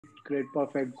Great,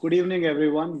 perfect. Good evening,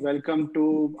 everyone. Welcome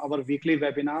to our weekly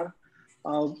webinar.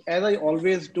 As I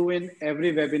always do in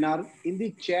every webinar, in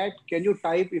the chat, can you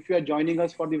type if you are joining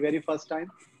us for the very first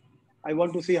time? I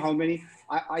want to see how many.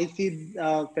 I see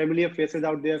familiar faces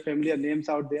out there, familiar names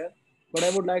out there, but I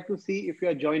would like to see if you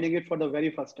are joining it for the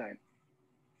very first time.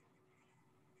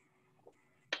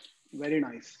 Very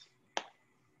nice.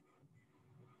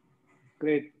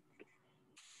 Great.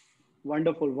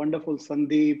 Wonderful, wonderful.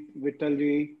 Sandeep,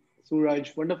 Vitalji,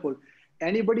 Suraj, wonderful.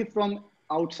 Anybody from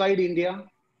outside India,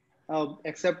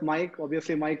 except Mike?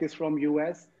 Obviously, Mike is from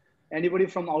US. Anybody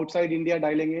from outside India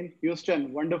dialing in?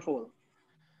 Houston, wonderful.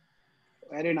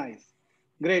 Very nice.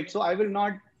 Great. So I will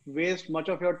not waste much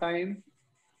of your time.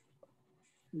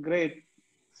 Great.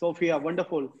 Sophia,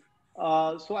 wonderful.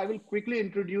 So I will quickly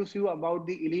introduce you about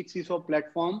the Elite CISO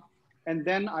platform, and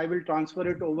then I will transfer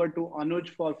it over to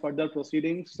Anuj for further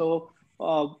proceedings. So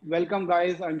welcome,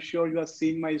 guys. I'm sure you are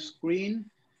seeing my screen.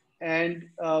 And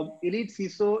Elite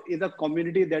CISO is a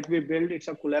community that we build. It's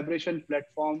a collaboration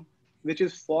platform, which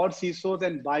is for CISOs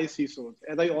and by CISOs.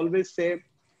 As I always say,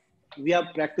 we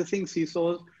are practicing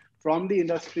CISOs from the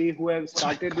industry who have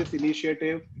started this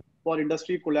initiative for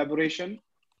industry collaboration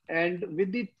and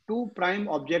with the two prime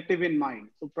objective in mind.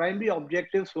 So primary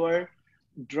objectives were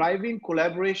driving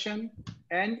collaboration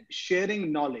and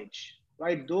sharing knowledge,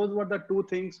 right? Those were the two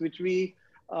things which we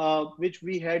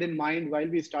had in mind while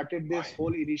we started this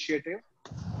whole initiative.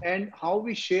 And how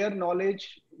we share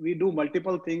knowledge, we do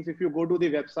multiple things. If you go to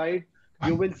the website,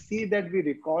 you will see that we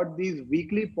record these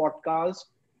weekly podcasts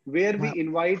where we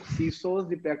invite CISOs,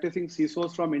 the practicing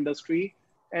CISOs from industry,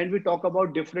 and we talk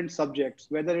about different subjects,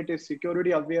 whether it is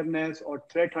security awareness or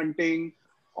threat hunting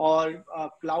or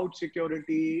cloud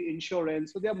security,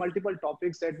 insurance. So there are multiple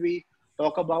topics that we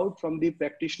talk about from the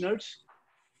practitioners,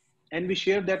 and we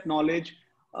share that knowledge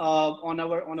on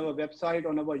our website,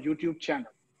 on our YouTube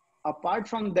channel. Apart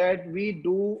from that, we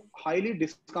do highly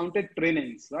discounted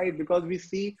trainings, right? Because we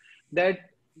see that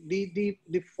the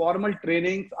formal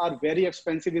trainings are very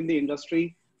expensive in the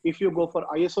industry. If you go for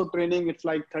ISO training, it's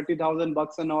like 30,000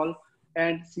 bucks and all,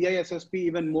 and CISSP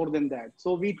even more than that.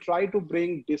 So we try to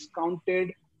bring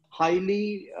discounted,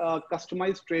 highly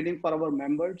customized training for our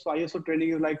members. So ISO training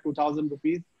is like 2,000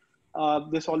 rupees.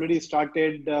 This already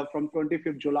started from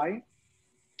 25th July.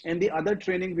 And the other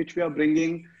training which we are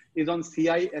bringing is on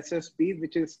CISSP,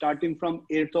 which is starting from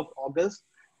 8th of August.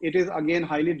 It is again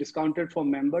highly discounted for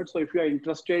members. So if you are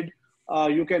interested,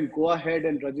 you can go ahead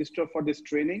and register for this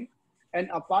training. And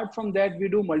apart from that, we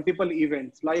do multiple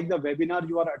events like the webinar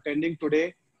you are attending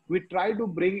today. We try to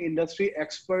bring industry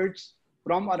experts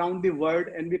from around the world,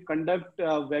 and we conduct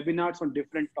webinars on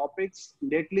different topics.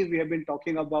 Lately, we have been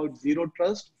talking about zero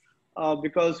trust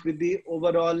because with the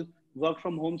overall work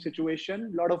from home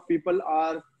situation, a lot of people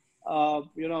are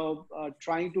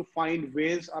trying to find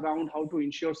ways around how to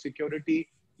ensure security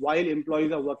while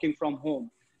employees are working from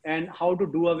home, and how to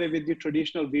do away with the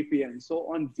traditional VPN.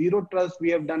 So on Zero Trust, we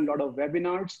have done a lot of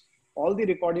webinars. All the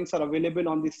recordings are available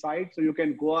on the site, so you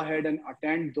can go ahead and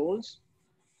attend those.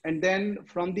 And then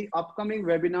from the upcoming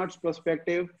webinars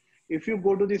perspective, if you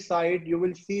go to the site, you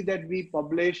will see that we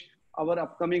publish our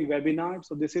upcoming webinar.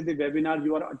 So this is the webinar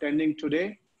you are attending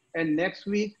today. And next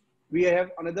week, we have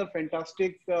another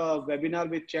fantastic webinar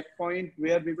with Checkpoint,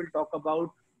 where we will talk about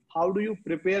how do you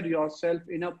prepare yourself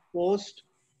in a post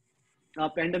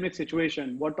pandemic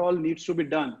situation, what all needs to be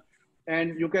done.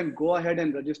 And you can go ahead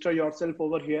and register yourself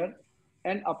over here.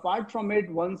 And apart from it,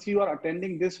 once you are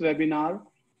attending this webinar,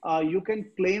 you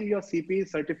can claim your CPE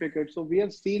certificate. So we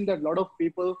have seen that a lot of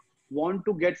people want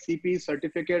to get CPE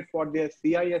certificate for their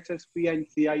CISSP and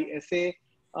CISA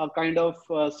kind of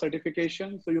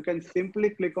certification. So you can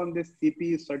simply click on this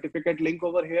CPE certificate link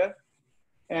over here,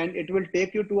 and it will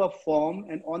take you to a form.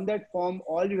 And on that form,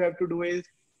 all you have to do is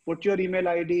put your email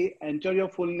ID, enter your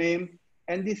full name,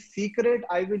 and the secret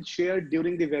I will share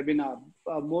during the webinar,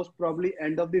 most probably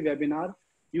end of the webinar.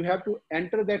 You have to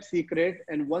enter that secret,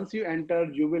 and once you enter,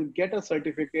 you will get a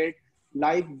certificate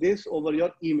like this over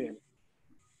your email.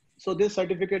 So this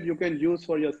certificate you can use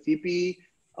for your CPE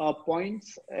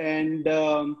points. And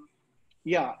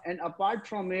yeah, and apart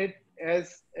from it,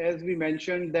 as we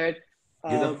mentioned that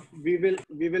we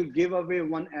will give away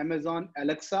one Amazon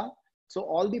Alexa. So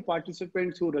all the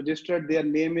participants who registered, their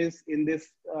name is in this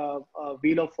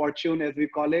wheel of fortune, as we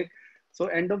call it. So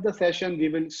end of the session, we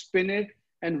will spin it,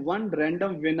 and one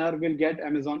random winner will get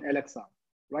Amazon Alexa,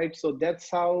 right? So that's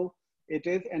how it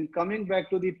is. And coming back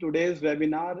to the today's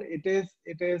webinar, it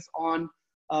is on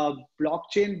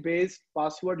blockchain-based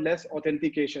passwordless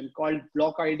authentication called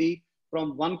BlockID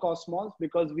from OneCosmos,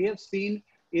 because we have seen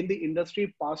in the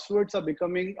industry, passwords are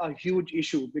becoming a huge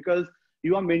issue because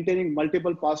you are maintaining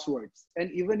multiple passwords.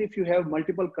 And even if you have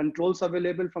multiple controls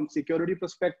available from security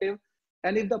perspective,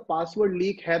 and if the password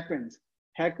leak happens,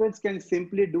 hackers can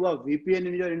simply do a VPN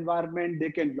in your environment.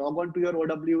 They can log on to your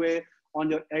OWA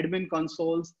on your admin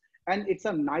consoles, and it's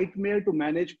a nightmare to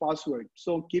manage password.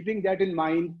 So keeping that in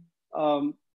mind,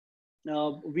 um,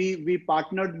 we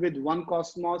partnered with One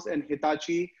Cosmos and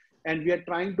Hitachi, and we are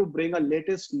trying to bring a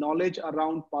latest knowledge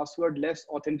around passwordless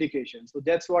authentication. So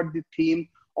that's what the theme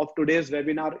of today's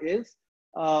webinar is.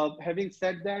 Having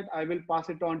said that, I will pass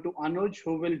it on to Anuj,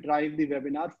 who will drive the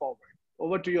webinar forward.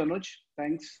 Over to you, Anuj.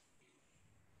 Thanks.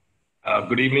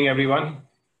 Good evening, everyone.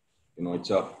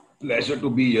 It's a pleasure to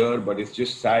be here, but it's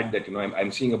just sad that,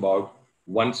 I'm seeing about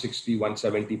 160,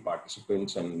 170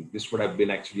 participants, and this would have been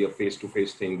actually a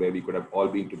face-to-face thing where we could have all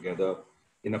been together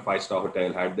in a five-star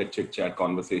hotel, had that chit-chat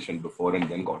conversation before, and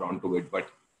then got on to it. But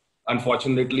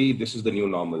unfortunately, this is the new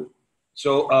normal.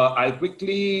 So I'll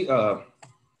quickly tell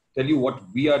you what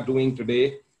we are doing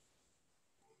today.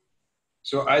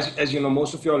 So as you know,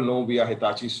 most of you all know, we are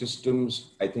Hitachi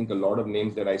Systems. I think a lot of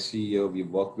names that I see here, we've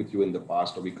worked with you in the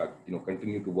past, or we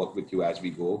continue to work with you as we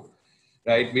go,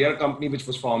 right? We are a company which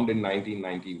was formed in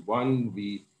 1991.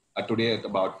 We are today at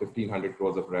about 1,500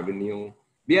 crores of revenue.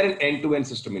 We are an end-to-end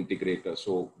system integrator.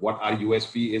 So what our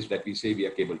USP is that we say we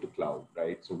are cable to cloud,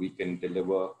 right? So we can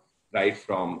deliver right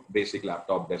from basic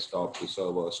laptop, desktop to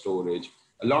server, storage,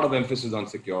 a lot of emphasis on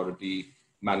security,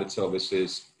 managed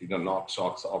services, NOC,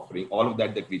 SOCs offering, all of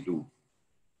that we do.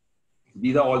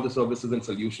 These are all the services and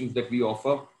solutions that we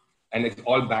offer, and it's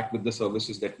all backed with the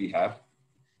services that we have.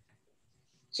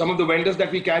 Some of the vendors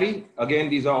that we carry, again,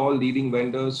 these are all leading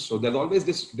vendors. So there's always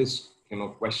this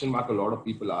question mark a lot of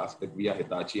people ask that we are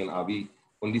Hitachi, and are we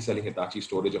only selling Hitachi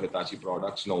storage or Hitachi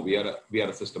products? No, we are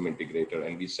a system integrator,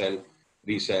 and we sell,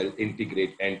 resell,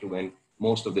 integrate end-to-end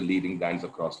most of the leading brands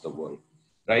across the world.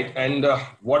 Right. And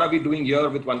what are we doing here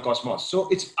with One Cosmos? So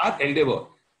it's our endeavor.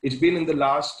 It's been in the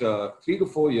last 3 to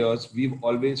 4 years, we've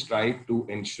always tried to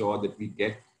ensure that we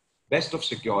get best of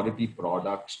security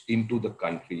products into the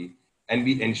country. And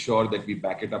we ensure that we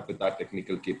back it up with our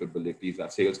technical capabilities, our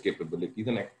sales capabilities,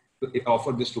 and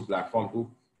offer this to platform to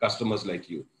customers like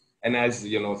you. And as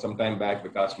you know, sometime back,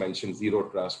 Vikas mentioned zero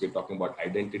trust. We're talking about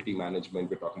identity management.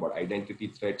 We're talking about identity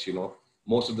threats,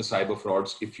 most of the cyber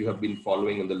frauds, if you have been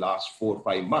following in the last 4 or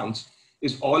 5 months,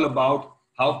 is all about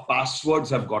how passwords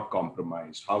have got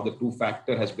compromised, how the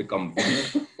two-factor has become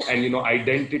weak, and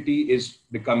identity is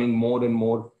becoming more and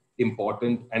more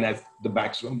important, and as the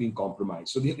backbone being compromised.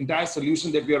 So the entire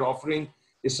solution that we are offering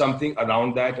is something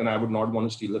around that, and I would not want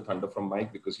to steal the thunder from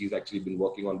Mike because he's actually been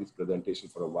working on this presentation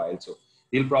for a while. So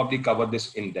he'll probably cover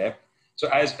this in depth. So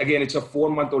again, it's a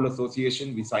 4-month-old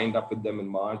association. We signed up with them in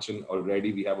March, and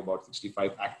already we have about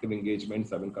 65 active engagements.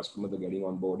 7 customers are getting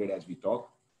onboarded as we talk.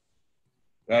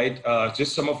 Right?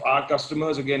 Just some of our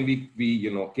customers, again, we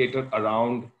cater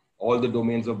around all the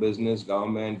domains of business,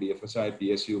 government, BFSI,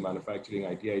 PSU, manufacturing,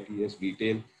 IT, ITS,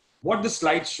 retail. What the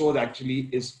slide shows actually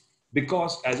is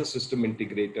because as a system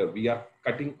integrator, we are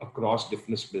cutting across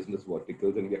different business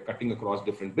verticals and we are cutting across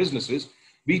different businesses.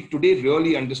 We today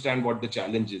really understand what the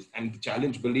challenge is. And the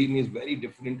challenge, believe me, is very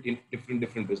different in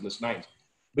different business lines.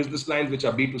 Business lines which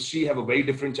are B2C have a very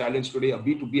different challenge today. A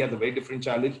B2B has a very different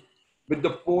challenge. With the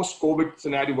post-COVID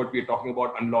scenario, what we're talking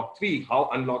about, Unlock 3,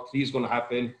 how Unlock 3 is going to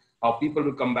happen, how people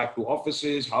will come back to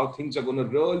offices, how things are going to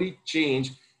really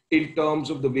change in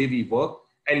terms of the way we work.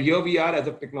 And here we are as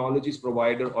a technologies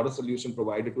provider or a solution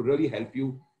provider to really help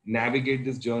you navigate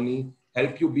this journey,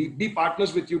 help you be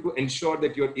partners with you to ensure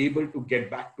that you're able to get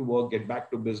back to work, get back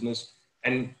to business.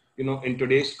 And, in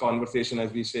today's conversation,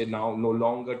 as we say now, no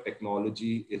longer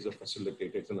technology is a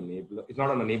facilitator, it's an enabler. It's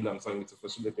not an enabler, I'm saying it's a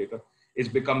facilitator. It's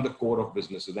become the core of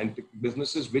businesses, and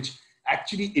businesses which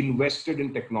actually invested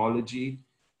in technology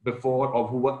before or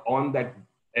who were on that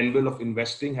anvil of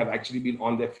investing have actually been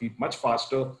on their feet much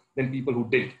faster than people who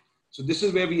didn't. So this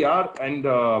is where we are, and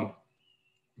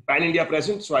pan-India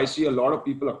present. So I see a lot of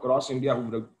people across India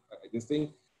who this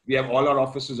thing. We have all our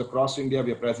offices across India.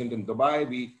 We are present in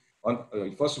Dubai. On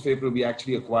 1st of April, we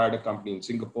actually acquired a company in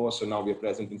Singapore. So now we are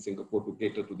present in Singapore to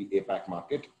cater to the APAC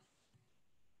market.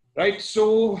 Right.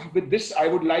 So with this, I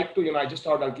would like to, I just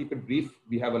thought I'll keep it brief.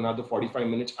 We have another 45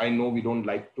 minutes. I know we don't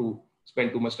like to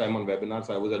spend too much time on webinars.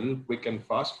 I was a little quick and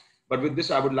fast. But with this,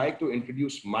 I would like to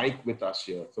introduce Mike with us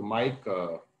here. So Mike,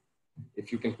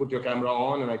 if you can put your camera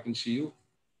on and I can see you.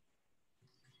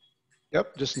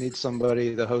 Yep, just need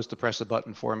somebody, the host, to press the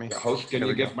button for me. The host, can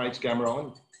you get Mike's camera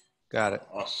on? Got it.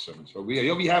 Awesome. So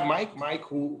we have Mike. Mike,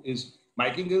 who is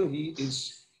Mike Ingle. He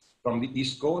is from the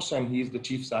East Coast, and he's the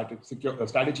Chief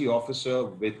Strategy Officer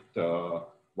with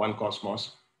One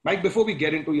Cosmos. Mike, before we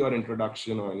get into your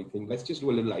introduction or anything, let's just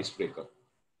do a little icebreaker.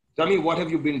 Tell me, what have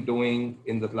you been doing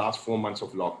in the last 4 months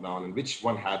of lockdown, and which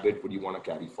one habit would you want to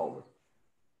carry forward?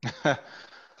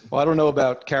 Well, I don't know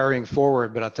about carrying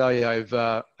forward, but I'll tell you,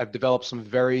 I've developed some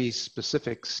very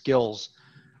specific skills.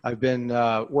 I've been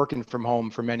working from home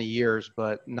for many years,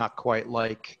 but not quite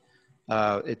like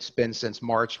it's been since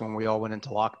March when we all went into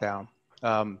lockdown.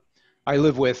 I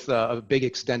live with a big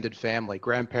extended family,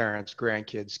 grandparents,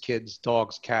 grandkids, kids,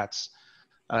 dogs, cats.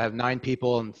 I have 9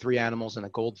 people and 3 animals and a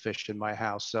goldfish in my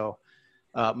house. So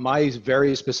my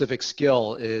very specific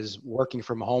skill is working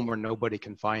from home where nobody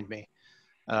can find me.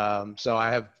 So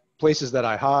I have places that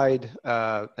I hide,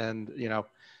 and you know,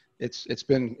 it's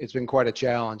been quite a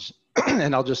challenge.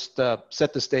 And I'll just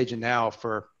set the stage now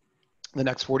for the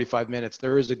next 45 minutes.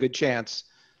 There is a good chance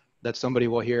that somebody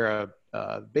will hear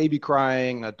a baby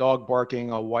crying, a dog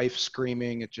barking, a wife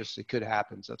screaming. It could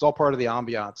happen. So it's all part of the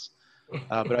ambiance.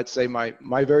 But I'd say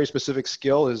my very specific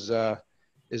skill is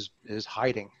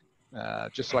hiding,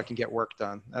 just so I can get work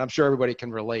done. And I'm sure everybody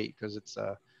can relate because it's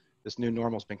this new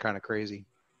normal's been kind of crazy.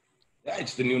 Yeah,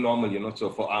 it's the new normal, you know. So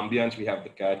for ambience, we have the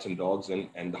cats and dogs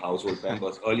and the household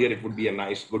members. Earlier, it would be a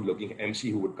nice, good-looking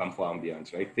MC who would come for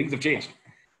ambience, right? Things have changed.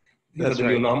 These are the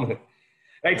new normal.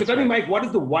 Right. So tell me, Mike, what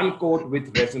is the one quote which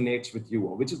resonates with you,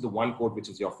 or which is the one quote which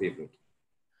is your favorite?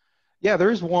 Yeah,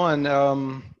 there is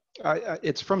one.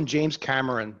 It's from James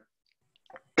Cameron.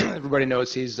 Everybody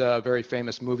knows he's a very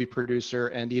famous movie producer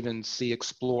and even sea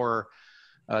explorer,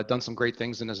 done some great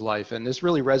things in his life. And this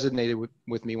really resonated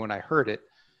with me when I heard it.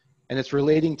 And it's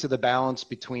relating to the balance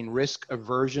between risk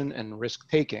aversion and risk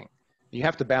taking. You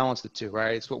have to balance the two,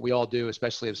 right? It's what we all do,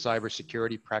 especially as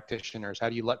cybersecurity practitioners. How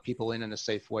do you let people in a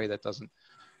safe way that doesn't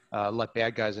let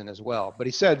bad guys in as well? But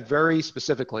he said very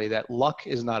specifically that luck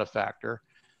is not a factor,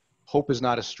 hope is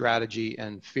not a strategy,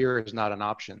 and fear is not an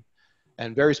option.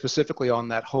 And very specifically on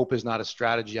that hope is not a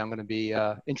strategy, I'm going to be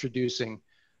introducing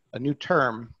a new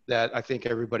term that I think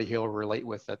everybody here will relate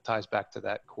with that ties back to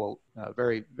that quote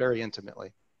very, very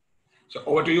intimately. So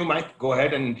over to you, Mike. Go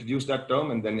ahead and introduce that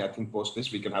term, and then I think post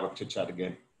this, we can have a chit chat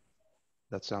again.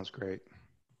 That sounds great.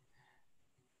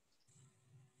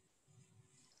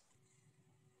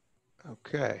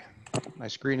 Okay, my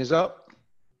screen is up.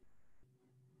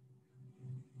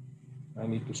 I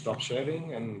need to stop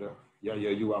sharing, and yeah,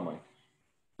 you are, Mike.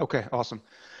 Okay, awesome.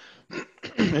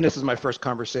 And this is my first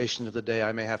conversation of the day.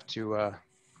 I may have to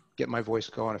get my voice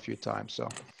going a few times.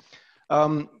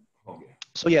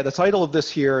 So yeah, the title of this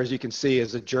here, as you can see,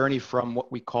 is a journey from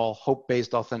what we call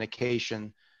hope-based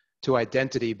authentication to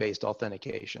identity-based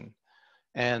authentication.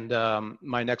 And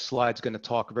my next slide is going to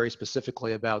talk very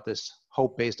specifically about this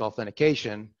hope-based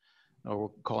authentication, or we're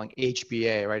calling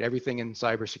HBA, right? Everything in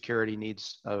cybersecurity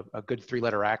needs a good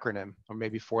 3-letter acronym, or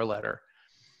maybe 4-letter.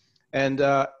 And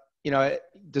you know,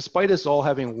 despite us all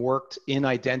having worked in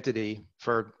identity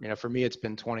for me, it's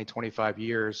been 20, 25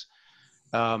 years.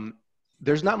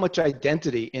 There's not much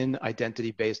identity in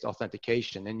identity-based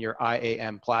authentication. In your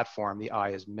IAM platform, the I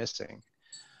is missing.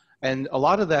 And a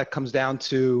lot of that comes down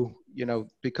to, you know,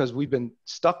 because we've been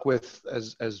stuck with,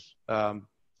 as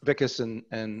Vikas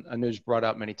and Anuj brought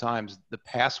out many times, the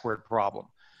password problem.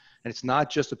 And it's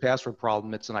not just a password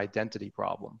problem, it's an identity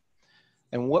problem.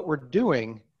 And what we're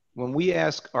doing when we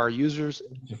ask our users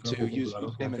to use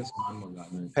username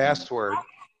and password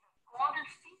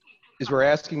is we're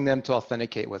asking them to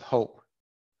authenticate with hope.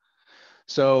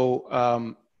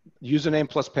 So username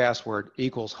plus password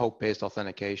equals hope-based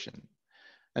authentication.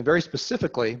 And very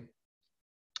specifically,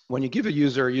 when you give a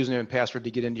user a username and password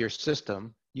to get into your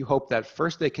system, you hope that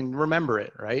first they can remember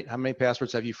it, right? How many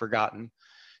passwords have you forgotten?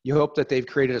 You hope that they've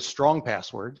created a strong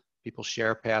password. People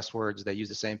share passwords. They use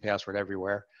the same password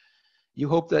everywhere. You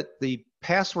hope that the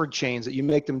password change that you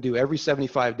make them do every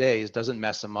 75 days doesn't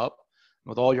mess them up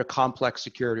with all your complex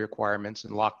security requirements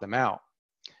and lock them out.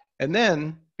 And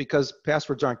then, because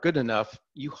passwords aren't good enough,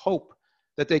 you hope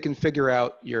that they can figure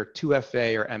out your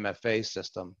 2FA or MFA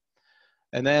system.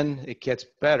 And then it gets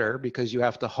better because you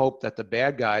have to hope that the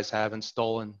bad guys haven't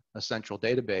stolen a central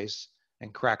database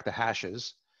and cracked the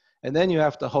hashes. And then you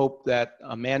have to hope that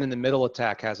a man-in-the-middle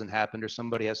attack hasn't happened or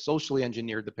somebody has socially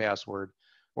engineered the password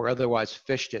or otherwise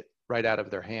phished it right out of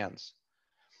their hands.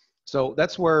 So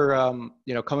that's where,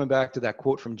 you know, coming back to that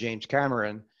quote from James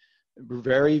Cameron,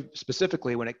 very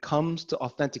specifically, when it comes to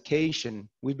authentication,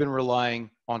 we've been relying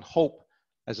on hope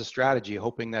as a strategy,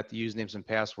 hoping that the usernames and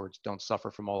passwords don't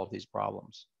suffer from all of these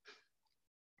problems.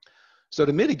 So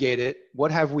to mitigate it,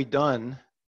 what have we done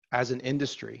as an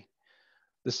industry?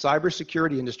 The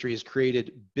cybersecurity industry has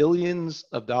created billions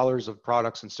of dollars of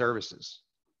products and services.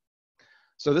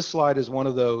 So this slide is one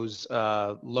of those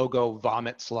logo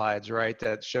vomit slides, right?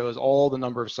 That shows all the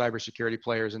number of cybersecurity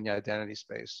players in the identity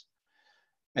space.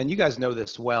 And you guys know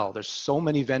this well. There's so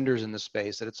many vendors in the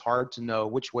space that it's hard to know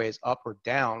which way is up or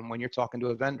down when you're talking to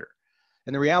a vendor.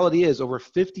 And the reality is over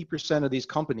 50% of these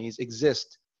companies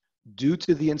exist due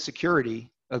to the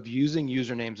insecurity of using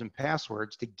usernames and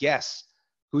passwords to guess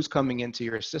who's coming into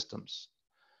your systems.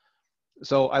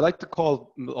 So I like to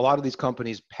call a lot of these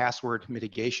companies password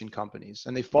mitigation companies,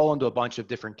 and they fall into a bunch of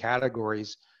different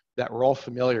categories that we're all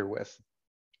familiar with.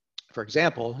 For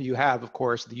example, you have, of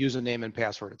course, the username and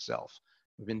password itself.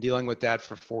 We've been dealing with that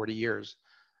for 40 years.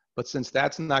 But since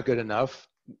that's not good enough,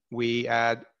 we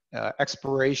add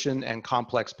expiration and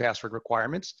complex password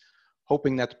requirements,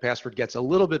 hoping that the password gets a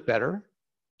little bit better.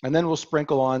 And then we'll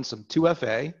sprinkle on some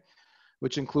 2FA,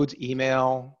 which includes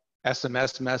email,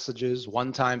 SMS messages,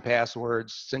 one-time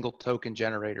passwords, single token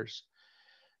generators.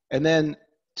 And then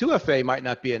 2FA might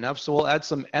not be enough, so we'll add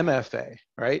some MFA,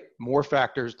 right? More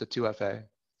factors to 2FA.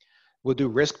 We'll do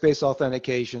risk-based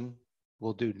authentication.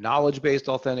 We'll do knowledge-based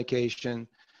authentication.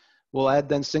 We'll add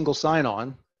then single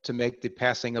sign-on to make the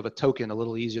passing of a token a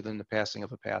little easier than the passing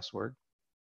of a password.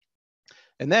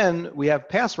 And then we have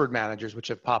password managers, which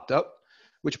have popped up,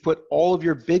 which put all of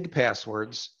your big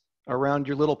passwords around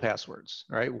your little passwords,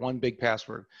 right? One big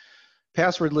password.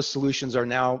 Passwordless solutions are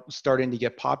now starting to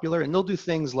get popular, and they'll do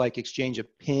things like exchange a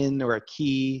PIN or a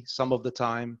key some of the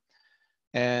time.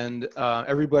 And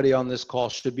everybody on this call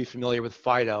should be familiar with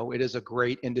FIDO. It is a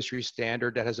great industry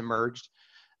standard that has emerged.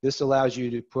 This allows you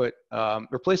to put,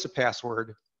 replace a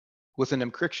password with an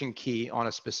encryption key on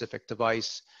a specific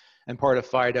device. And part of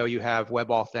FIDO, you have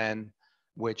WebAuthn,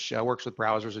 which works with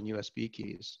browsers and USB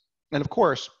keys. And of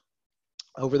course,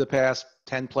 over the past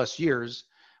 10 plus years,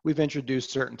 we've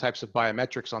introduced certain types of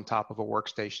biometrics on top of a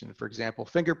workstation. For example,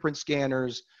 fingerprint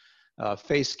scanners,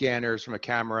 face scanners from a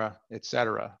camera,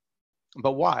 etc.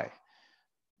 But why?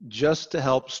 Just to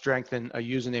help strengthen a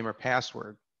username or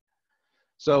password.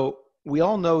 So we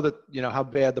all know that, you know, how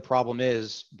bad the problem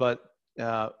is, but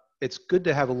it's good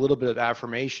to have a little bit of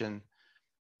affirmation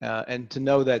and to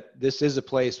know that this is a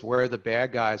place where the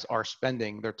bad guys are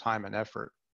spending their time and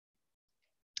effort.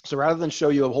 So rather than show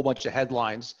you a whole bunch of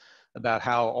headlines about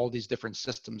how all these different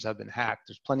systems have been hacked,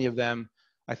 there's plenty of them.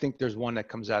 I think there's one that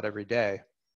comes out every day.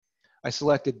 I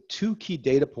selected 2 key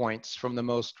data points from the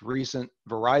most recent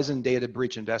Verizon Data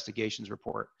Breach Investigations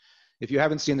report. If you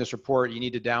haven't seen this report, you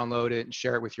need to download it and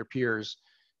share it with your peers.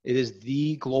 It is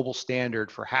the global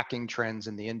standard for hacking trends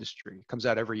in the industry. It comes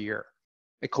out every year.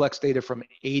 It collects data from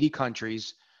 80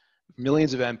 countries,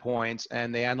 millions of endpoints,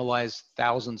 and they analyze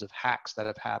thousands of hacks that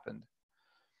have happened.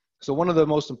 So one of the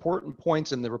most important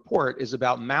points in the report is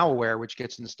about malware, which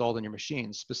gets installed in your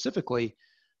machines. Specifically,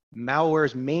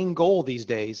 malware's main goal these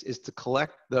days is to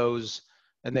collect those,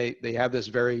 and they have this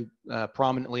very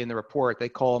prominently in the report. They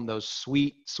call them those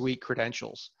sweet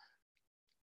credentials.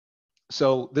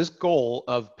 So this goal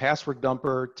of password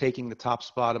dumper taking the top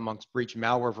spot amongst breach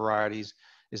malware varieties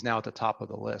is now at the top of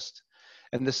the list.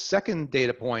 And the second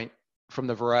data point from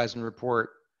the Verizon report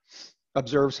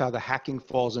observes how the hacking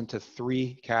falls into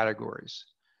 3 categories.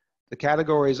 The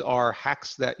categories are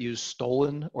hacks that use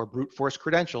stolen or brute force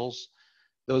credentials,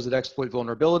 those that exploit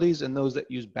vulnerabilities, and those that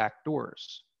use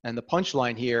backdoors. And the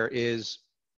punchline here is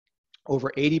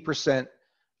over 80%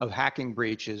 of hacking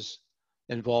breaches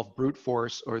involve brute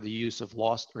force or the use of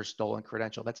lost or stolen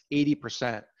credential. That's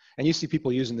 80%. And you see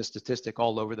people using this statistic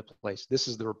all over the place. This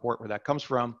is the report where that comes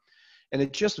from. And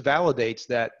it just validates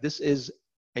that this is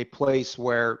a place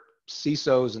where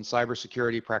CISOs and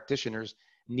cybersecurity practitioners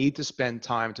need to spend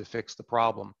time to fix the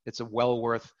problem. It's a well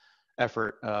worth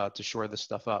effort to shore this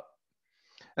stuff up.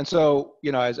 And so,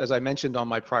 you know, as I mentioned on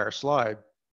my prior slide,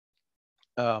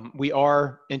 we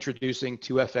are introducing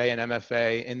 2FA and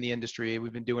MFA in the industry.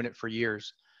 We've been doing it for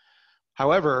years.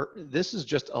 However, this is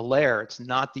just a layer. It's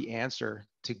not the answer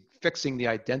to fixing the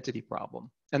identity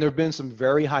problem. And there have been some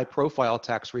very high profile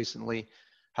attacks recently,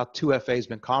 how 2FA has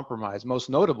been compromised. Most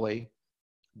notably,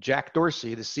 Jack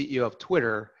Dorsey, the CEO of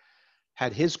Twitter,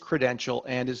 had his credential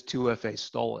and his 2FA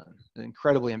stolen.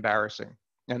 Incredibly embarrassing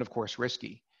and of course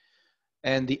risky.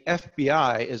 And the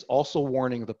FBI is also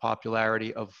warning of the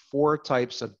popularity of 4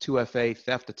 types of 2FA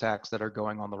theft attacks that are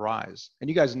going on the rise. And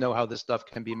you guys know how this stuff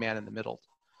can be man in the middle.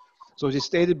 So as you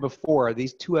stated before,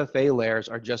 these 2FA layers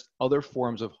are just other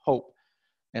forms of hope,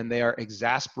 and they are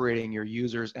exasperating your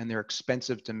users, and they're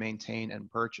expensive to maintain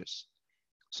and purchase.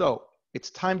 So it's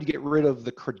time to get rid of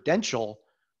the credential,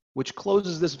 which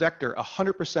closes this vector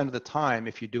 100% of the time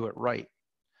if you do it right.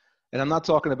 And I'm not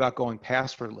talking about going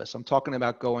passwordless. I'm talking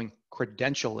about going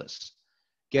credentialless,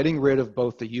 getting rid of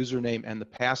both the username and the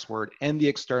password and the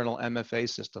external MFA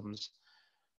systems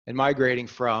and migrating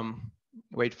from,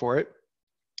 wait for it,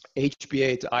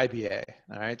 HBA to IBA.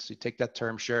 All right, so you take that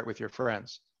term, share it with your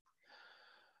friends.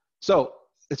 So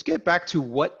let's get back to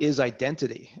what is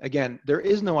identity. Again, there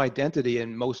is no identity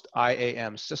in most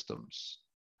IAM systems.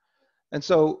 And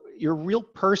so your real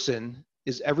person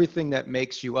is everything that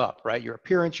makes you up, right? Your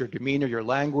appearance, your demeanor, your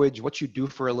language, what you do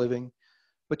for a living.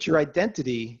 But your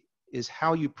identity is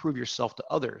how you prove yourself to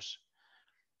others.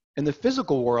 In the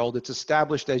physical world, it's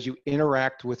established as you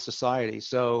interact with society.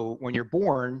 So when you're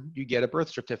born, you get a birth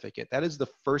certificate. That is the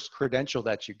first credential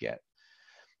that you get.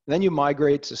 Then you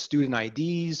migrate to student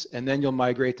IDs, and then you'll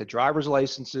migrate to driver's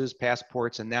licenses,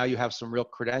 passports, and now you have some real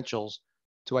credentials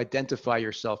to identify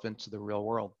yourself into the real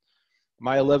world.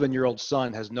 My 11-year-old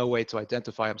son has no way to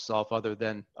identify himself other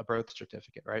than a birth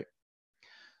certificate, right?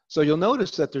 So you'll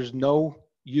notice that there's no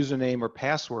username or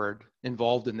password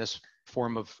involved in this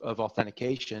form of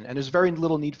authentication, and there's very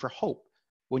little need for hope.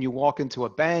 When you walk into a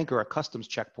bank or a customs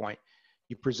checkpoint,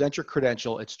 you present your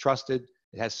credential, it's trusted,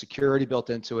 it has security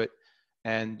built into it,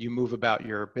 and you move about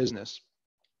your business.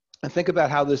 And think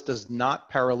about how this does not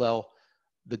parallel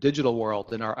the digital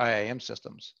world in our IAM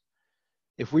systems.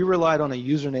 If we relied on a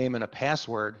username and a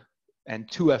password and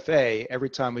 2FA every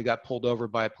time we got pulled over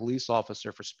by a police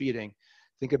officer for speeding,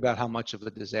 think about how much of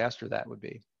a disaster that would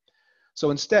be. So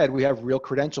instead, we have real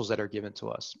credentials that are given to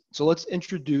us. So let's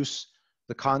introduce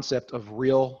the concept of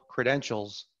real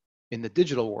credentials in the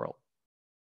digital world.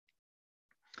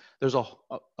 There's a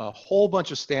whole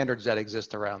bunch of standards that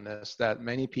exist around this that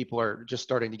many people are just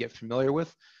starting to get familiar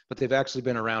with, but they've actually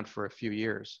been around for a few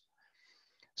years.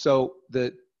 So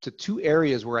the two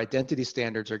areas where identity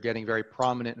standards are getting very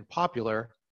prominent and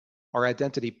popular are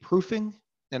identity proofing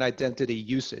and identity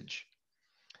usage.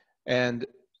 And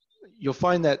you'll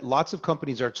find that lots of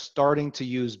companies are starting to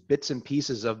use bits and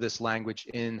pieces of this language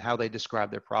in how they describe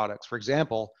their products. For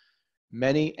example,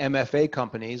 many MFA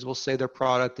companies will say their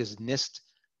product is NIST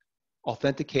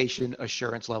Authentication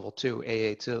Assurance Level 2,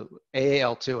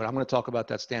 AAL2, and I'm going to talk about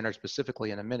that standard specifically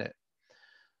in a minute.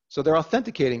 So they're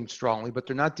authenticating strongly, but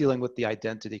they're not dealing with the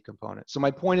identity component. So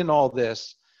my point in all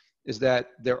this is that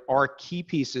there are key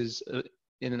pieces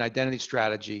in an identity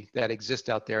strategy that exist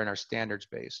out there and are standards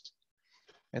based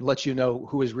and let you know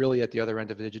who is really at the other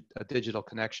end of a digital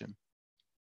connection.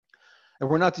 And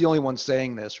we're not the only ones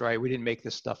saying this, right? We didn't make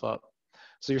this stuff up.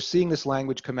 So you're seeing this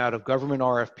language come out of government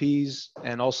RFPs,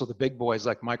 and also the big boys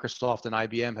like Microsoft and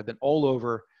IBM have been all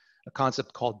over a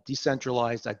concept called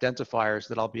decentralized identifiers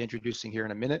that I'll be introducing here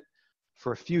in a minute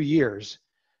for a few years.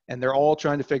 And they're all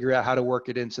trying to figure out how to work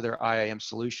it into their IAM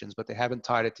solutions, but they haven't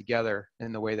tied it together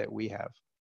in the way that we have.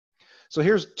 So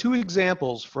here's two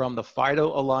examples from the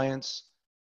FIDO Alliance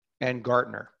and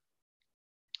Gartner.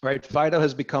 Right, FIDO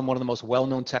has become one of the most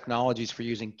well-known technologies for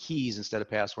using keys instead of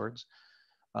passwords.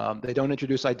 They don't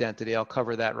introduce identity. I'll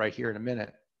cover that right here in a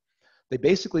minute. They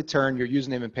basically turn your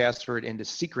username and password into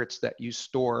secrets that you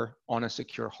store on a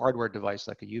secure hardware device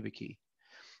like a YubiKey.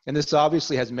 And this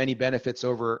obviously has many benefits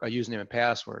over a username and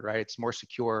password, right? It's more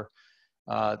secure,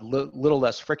 little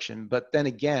less friction. But then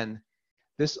again,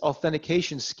 this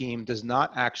authentication scheme does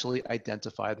not actually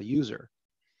identify the user.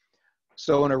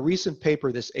 So in a recent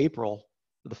paper this April,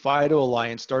 the FIDO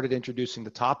Alliance started introducing the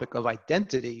topic of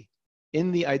identity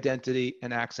in the identity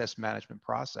and access management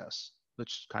process, which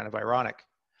is kind of ironic.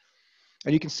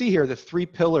 And you can see here the three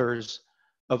pillars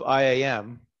of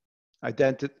IAM,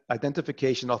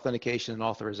 identification, authentication, and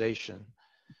authorization.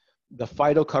 The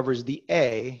FIDO covers the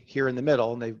A here in the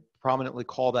middle, and they prominently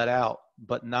call that out,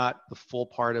 but not the full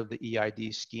part of the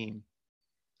EID scheme.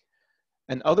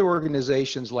 And other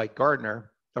organizations like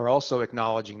Gartner are also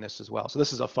acknowledging this as well. So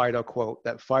this is a FIDO quote,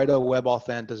 that FIDO Web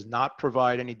Authent does not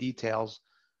provide any details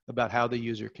about how the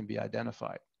user can be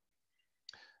identified.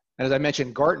 And as I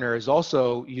mentioned, Gartner is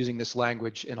also using this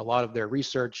language in a lot of their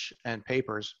research and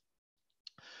papers.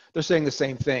 They're saying the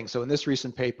same thing. So in this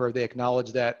recent paper, they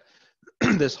acknowledge that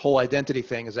this whole identity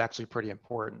thing is actually pretty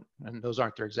important. And those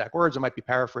aren't their exact words. I might be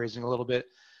paraphrasing a little bit.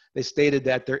 They stated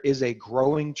that there is a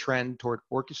growing trend toward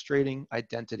orchestrating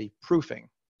identity proofing.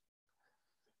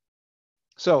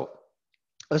 So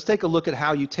let's take a look at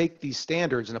how you take these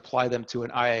standards and apply them to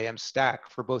an IAM stack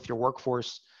for both your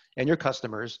workforce and your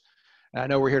customers. And I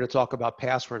know we're here to talk about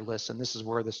passwordless, and this is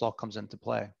where this all comes into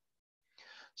play.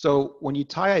 So when you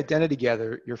tie identity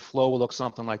together, your flow will look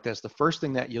something like this. The first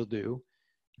thing that you'll do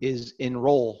is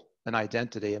enroll an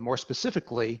identity. And more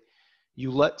specifically,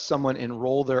 you let someone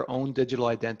enroll their own digital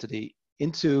identity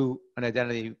into an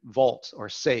identity vault or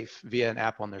safe via an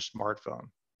app on their smartphone.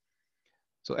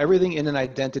 So everything in an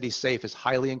identity safe is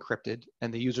highly encrypted,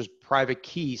 and the user's private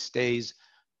key stays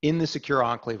in the secure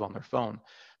enclave on their phone.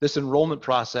 This enrollment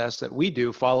process that we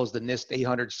do follows the NIST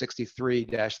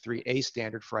 863-3A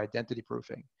standard for identity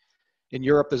proofing. In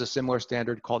Europe, there's a similar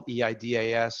standard called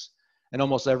EIDAS, and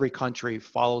almost every country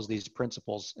follows these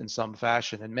principles in some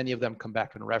fashion, and many of them come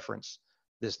back and reference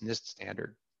this NIST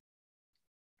standard.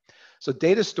 So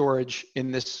data storage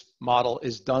in this model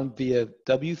is done via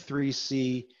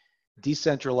W3C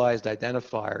decentralized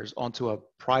identifiers onto a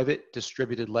private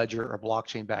distributed ledger or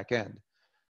blockchain backend.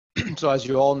 So as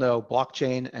you all know,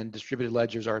 blockchain and distributed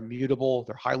ledgers are immutable,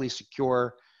 they're highly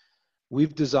secure.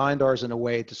 We've designed ours in a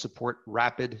way to support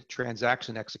rapid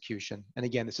transaction execution. And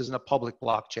again, this isn't a public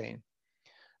blockchain,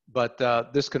 but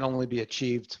this can only be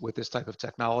achieved with this type of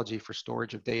technology for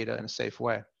storage of data in a safe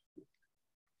way.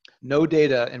 No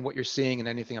data in what you're seeing and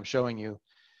anything I'm showing you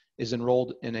is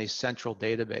enrolled in a central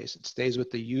database. It stays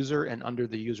with the user and under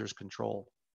the user's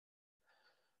control.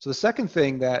 So the second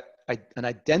thing that an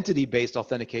identity-based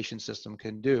authentication system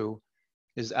can do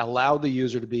is allow the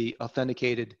user to be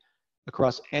authenticated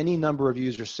across any number of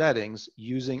user settings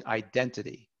using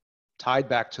identity tied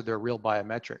back to their real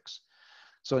biometrics.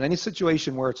 So in any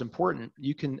situation where it's important,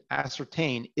 you can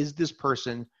ascertain, is this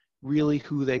person really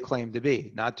who they claim to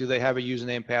be? Not do they have a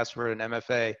username, password, and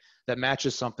MFA that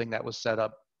matches something that was set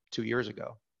up 2 years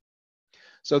ago.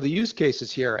 So the use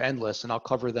cases here are endless, and I'll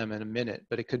cover them in a minute,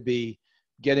 but it could be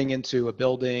getting into a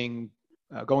building,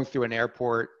 going through an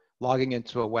airport, logging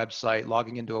into a website,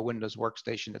 logging into a Windows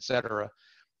workstation, et cetera,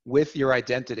 with your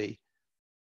identity,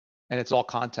 and it's all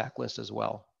contactless as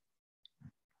well.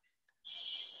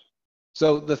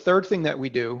 So the third thing that we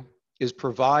do is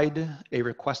provide a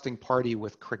requesting party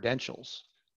with credentials.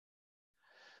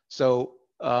 So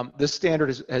this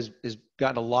standard has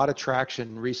gotten a lot of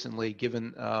traction recently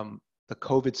given the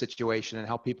COVID situation and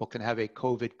how people can have a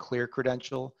COVID clear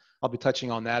credential. I'll be touching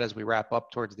on that as we wrap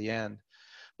up towards the end.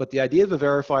 But the idea of a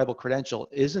verifiable credential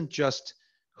isn't just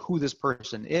who this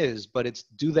person is, but it's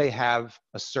do they have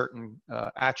a certain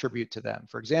attribute to them?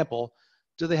 For example,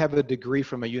 do they have a degree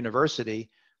from a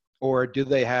university, or do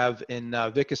they have, in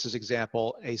Vicus's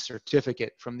example, a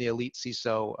certificate from the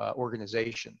EliteCISO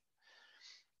organization?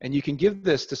 And you can give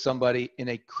this to somebody in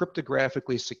a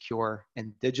cryptographically secure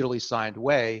and digitally signed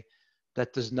way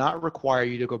that does not require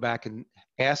you to go back and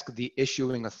ask the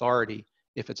issuing authority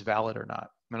if it's valid or not.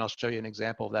 And I'll show you an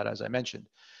example of that, as I mentioned.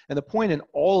 And the point in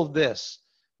all of this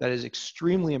that is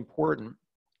extremely important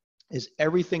is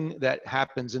everything that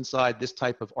happens inside this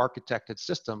type of architected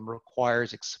system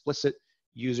requires explicit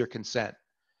user consent.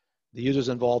 The user's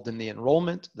involved in the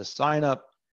enrollment, the sign up.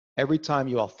 Every time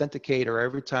you authenticate or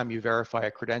every time you verify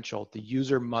a credential, the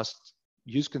user must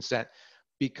use consent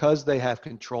because they have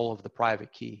control of the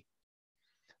private key.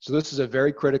 So this is a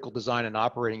very critical design and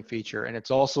operating feature, and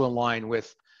it's also in line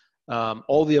with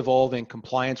all the evolving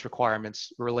compliance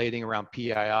requirements relating around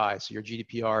PII, so your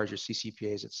GDPRs, your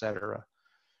CCPAs, et cetera.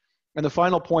 And the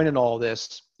final point in all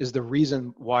this is the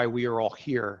reason why we are all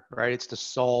here, right? It's to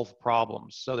solve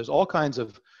problems. So there's all kinds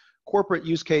of corporate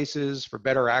use cases for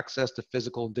better access to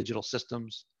physical and digital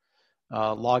systems,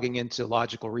 logging into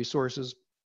logical resources.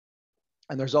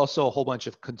 And there's also a whole bunch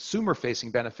of consumer-facing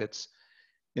benefits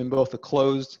in both a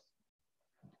closed,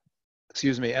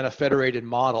 and a federated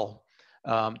model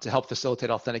to help facilitate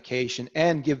authentication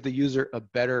and give the user a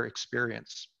better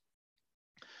experience.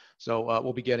 So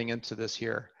we'll be getting into this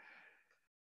here.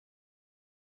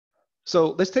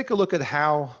 So let's take a look at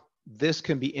how this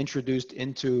can be introduced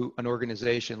into an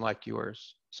organization like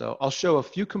yours. So I'll show a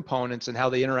few components and how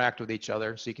they interact with each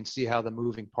other so you can see how the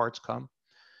moving parts come.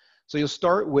 So you'll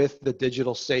start with the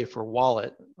digital safe or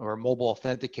wallet or mobile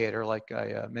authenticator like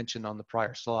I mentioned on the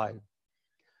prior slide.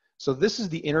 So this is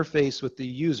the interface with the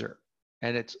user,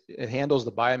 and it handles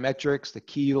the biometrics, the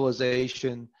key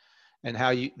utilization, and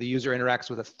how the user interacts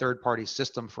with a third-party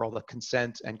system for all the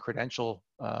consent and credential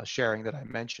sharing that I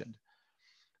mentioned.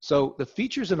 So the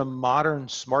features in a modern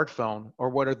smartphone are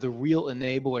what are the real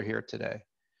enabler here today.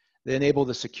 They enable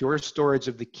the secure storage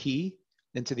of the key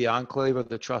into the enclave of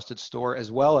the trusted store,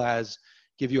 as well as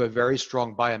give you a very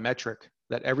strong biometric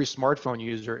that every smartphone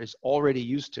user is already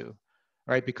used to,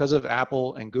 right? Because of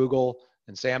Apple and Google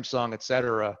and Samsung, et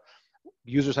cetera,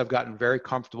 users have gotten very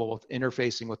comfortable with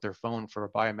interfacing with their phone for a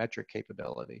biometric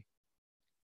capability.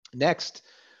 Next,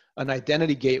 an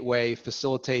identity gateway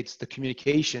facilitates the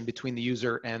communication between the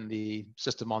user and the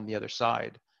system on the other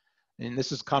side. And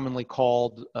this is commonly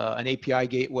called an API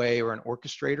gateway or an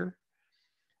orchestrator.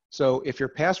 So if your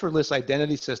passwordless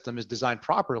identity system is designed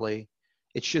properly,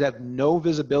 it should have no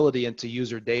visibility into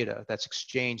user data that's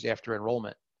exchanged after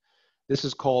enrollment. This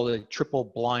is called a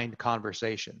triple blind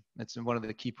conversation. It's one of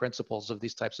the key principles of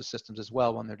these types of systems as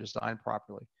well when they're designed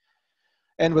properly.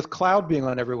 And with cloud being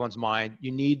on everyone's mind,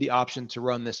 you need the option to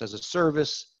run this as a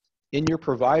service in your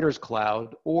provider's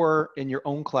cloud or in your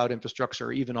own cloud infrastructure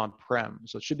or even on-prem.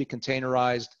 So it should be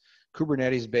containerized,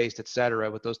 Kubernetes-based, et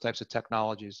cetera, with those types of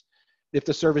technologies. If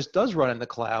the service does run in the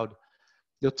cloud,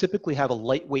 you'll typically have a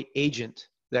lightweight agent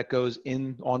that goes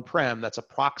in on-prem that's a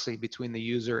proxy between the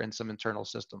user and some internal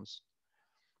systems.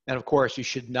 And of course, you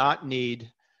should not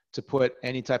need to put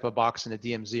any type of box in a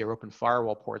DMZ or open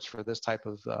firewall ports for this type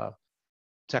of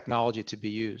technology to be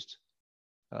used.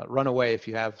 Run away if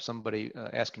you have somebody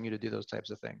asking you to do those types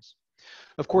of things.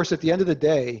 Of course, at the end of the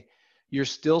day, you're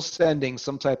still sending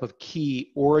some type of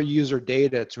key or user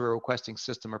data to a requesting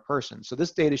system or person. So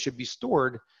this data should be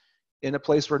stored in a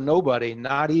place where nobody,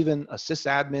 not even a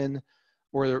sysadmin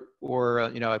or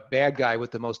a bad guy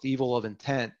with the most evil of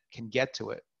intent, can get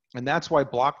to it. And that's why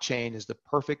blockchain is the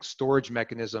perfect storage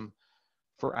mechanism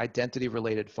for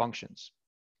identity-related functions.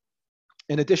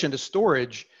 In addition to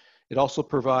storage, it also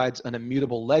provides an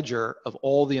immutable ledger of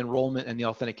all the enrollment and the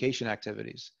authentication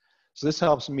activities. So this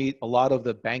helps meet a lot of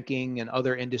the banking and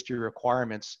other industry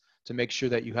requirements to make sure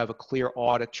that you have a clear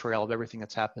audit trail of everything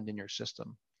that's happened in your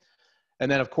system.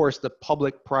 And then of course, the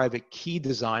public-private key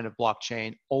design of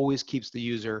blockchain always keeps the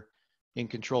user in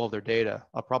control of their data.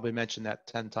 I'll probably mention that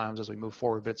 10 times as we move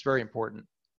forward, but it's very important.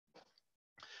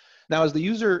 Now, as the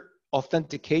user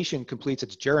authentication completes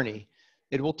its journey,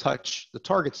 it will touch the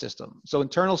target system. So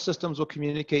internal systems will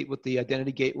communicate with the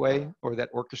identity gateway or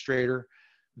that orchestrator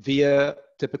via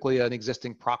typically an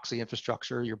existing proxy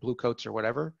infrastructure, your blue coats or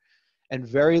whatever, and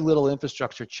very little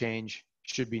infrastructure change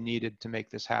should be needed to make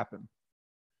this happen.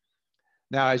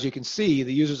 Now, as you can see,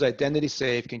 the user's identity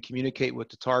safe can communicate with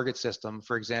the target system,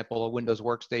 for example, a Windows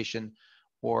workstation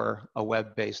or a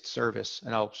web-based service.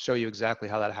 And I'll show you exactly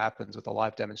how that happens with a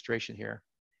live demonstration here.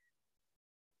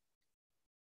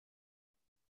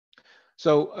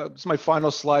 So it's my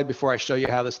final slide before I show you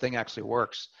how this thing actually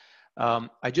works.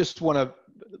 I just want to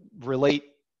relate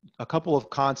a couple of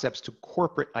concepts to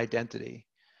corporate identity.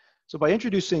 So by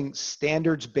introducing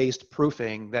standards-based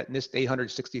proofing, that NIST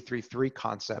 863.3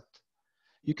 concept,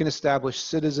 you can establish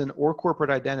citizen or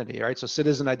corporate identity, right? So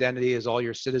citizen identity is all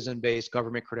your citizen-based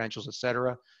government credentials, et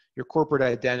cetera. Your corporate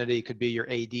identity could be your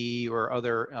AD or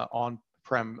other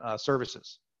on-prem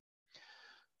services.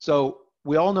 So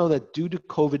we all know that due to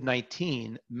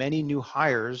COVID-19, many new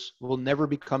hires will never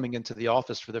be coming into the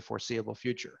office for the foreseeable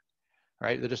future,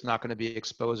 right? They're just not going to be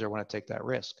exposed or want to take that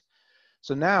risk.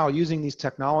 So now using these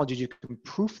technologies, you can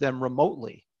proof them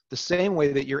remotely, the same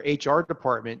way that your HR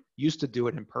department used to do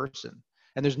it in person.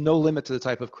 And there's no limit to the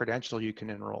type of credential you can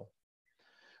enroll.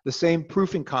 The same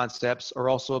proofing concepts are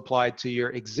also applied to your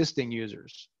existing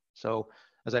users. So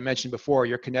as I mentioned before,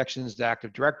 your connections to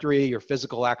Active Directory, your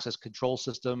physical access control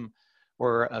system,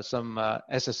 or some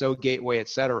SSO gateway, et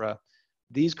cetera.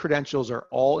 These credentials are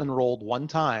all enrolled one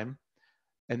time,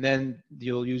 and then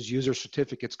you'll use user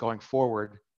certificates going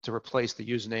forward to replace the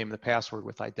username and the password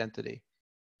with identity.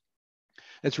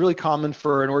 It's really common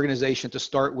for an organization to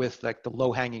start with like the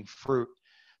low-hanging fruit,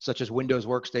 such as Windows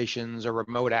workstations or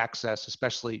remote access,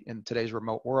 especially in today's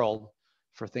remote world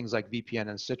for things like VPN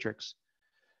and Citrix.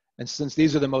 And since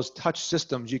these are the most touched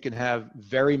systems, you can have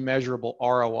very measurable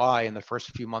ROI in the first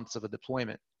few months of a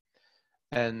deployment.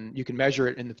 And you can measure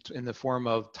it in the form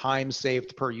of time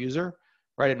saved per user,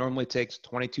 right? It normally takes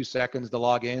 22 seconds to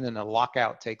log in and a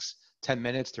lockout takes 10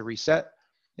 minutes to reset.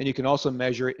 And you can also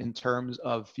measure it in terms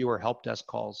of fewer help desk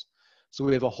calls. So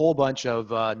we have a whole bunch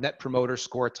of net promoter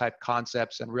score type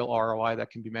concepts and real ROI that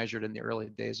can be measured in the early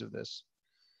days of this.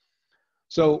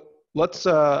 So let's,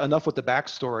 enough with the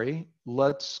backstory.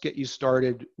 Let's get you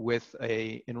started with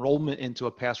a enrollment into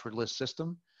a passwordless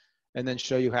system and then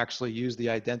show you how to actually use the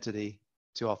identity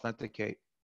to authenticate.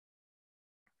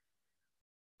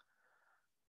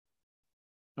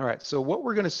 All right, so what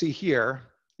we're gonna see here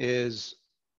is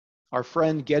our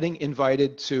friend getting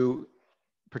invited to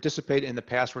participate in the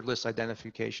passwordless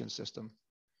identification system.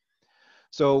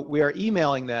 So we are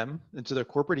emailing them into their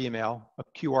corporate email a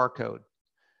QR code.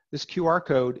 This QR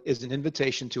code is an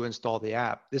invitation to install the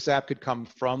app. This app could come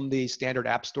from the standard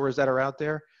app stores that are out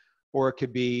there, or it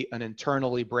could be an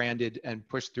internally branded and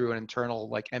pushed through an internal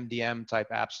like MDM type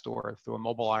app store through a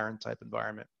mobile iron type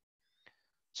environment.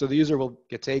 So the user will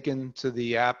get taken to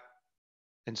the app,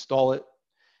 install it,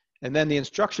 and then the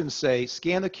instructions say,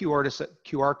 scan the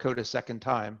QR code a second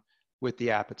time with the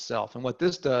app itself. And what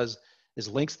this does is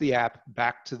links the app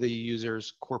back to the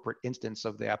user's corporate instance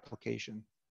of the application.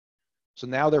 So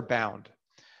now they're bound.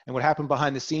 And what happened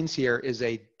behind the scenes here is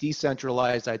a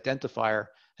decentralized identifier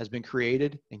has been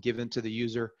created and given to the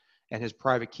user, and his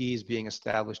private key is being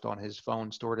established on his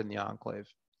phone stored in the enclave.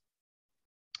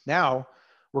 Now,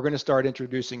 we're going to start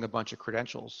introducing a bunch of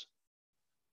credentials.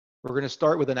 We're going to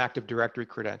start with an Active Directory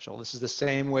credential. This is the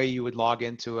same way you would log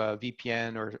into a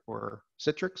VPN or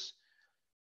Citrix.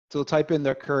 So type in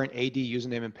their current AD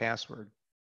username and password.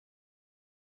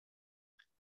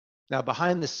 Now,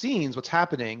 behind the scenes, what's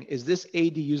happening is this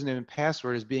AD username and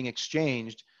password is being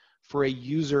exchanged for a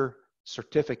user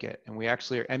certificate, and we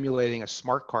actually are emulating a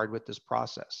smart card with this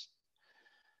process.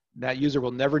 That user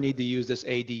will never need to use this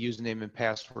AD username and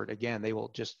password again. They will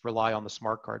just rely on the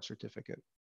smart card certificate.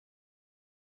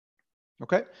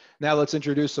 Okay, now let's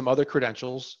introduce some other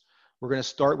credentials. We're going to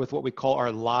start with what we call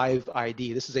our live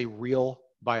ID. This is a real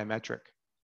biometric.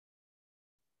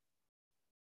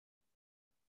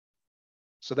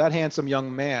 So that handsome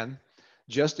young man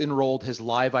just enrolled his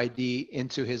live ID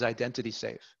into his identity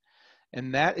safe.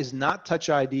 And that is not Touch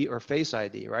ID or Face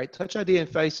ID, right? Touch ID and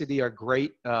Face ID are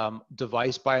great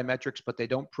device biometrics, but they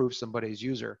don't prove somebody's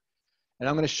user. And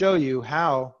I'm going to show you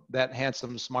how that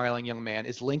handsome, smiling young man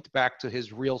is linked back to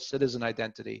his real citizen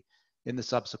identity in the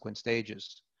subsequent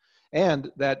stages.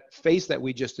 And that face that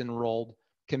we just enrolled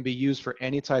can be used for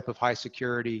any type of high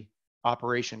security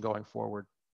operation going forward.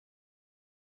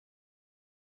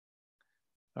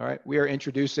 All right, we are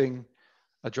introducing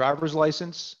a driver's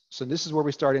license. So this is where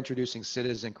we start introducing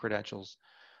citizen credentials.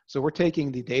 So we're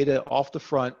taking the data off the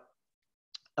front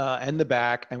and the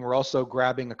back, and we're also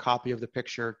grabbing a copy of the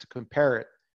picture to compare it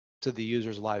to the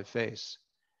user's live face.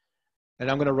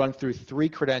 And I'm going to run through 3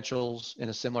 credentials in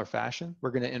a similar fashion. We're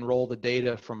going to enroll the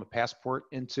data from a passport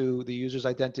into the user's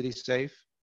identity safe.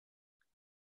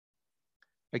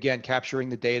 Again, capturing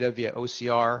the data via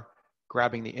OCR,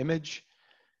 grabbing the image.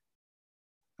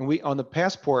 And on the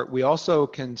passport, we also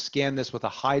can scan this with a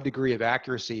high degree of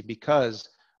accuracy because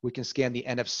we can scan the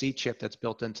NFC chip that's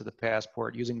built into the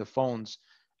passport using the phone's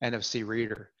NFC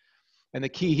reader. And the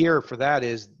key here for that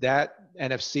is that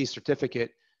NFC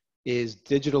certificate is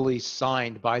digitally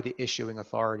signed by the issuing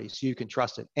authority, so you can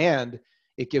trust it. And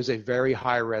it gives a very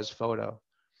high-res photo.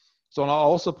 So I'll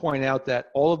also point out that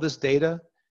all of this data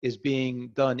is being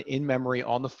done in memory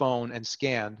on the phone and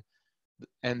scanned,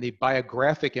 and the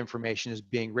biographic information is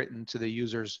being written to the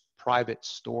user's private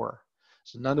store.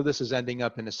 So none of this is ending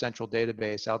up in a central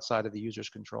database outside of the user's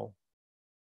control.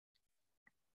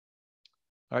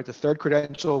 All right, the third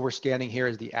credential we're scanning here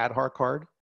is the Aadhaar card,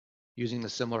 using the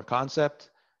similar concept.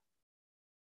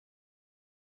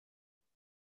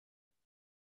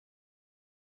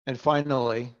 And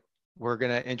finally, we're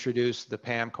going to introduce the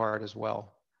PAM card as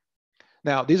well.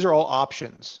 Now, these are all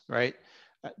options, right?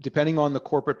 Depending on the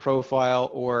corporate profile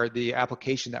or the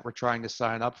application that we're trying to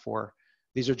sign up for,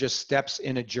 these are just steps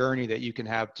in a journey that you can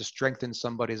have to strengthen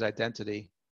somebody's identity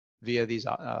via these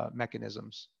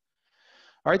mechanisms.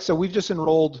 All right, so we've just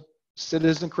enrolled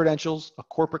citizen credentials, a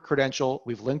corporate credential,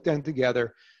 we've linked them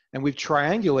together, and we've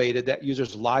triangulated that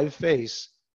user's live face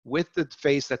with the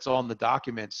face that's on the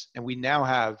documents, and we now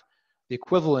have the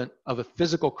equivalent of a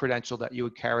physical credential that you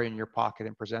would carry in your pocket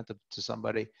and present it to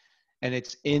somebody. And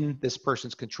it's in this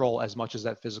person's control as much as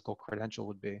that physical credential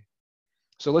would be.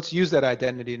 So let's use that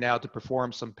identity now to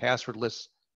perform some passwordless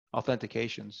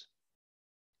authentications.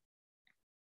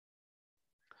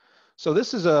 So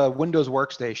this is a Windows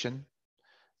workstation,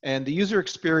 and the user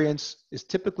experience is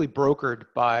typically brokered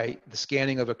by the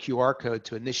scanning of a QR code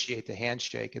to initiate the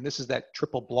handshake. And this is that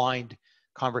triple blind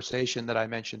conversation that I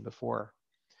mentioned before.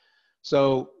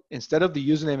 So instead of the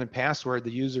username and password,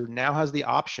 the user now has the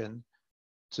option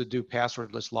to do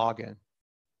passwordless login.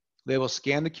 They will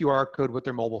scan the QR code with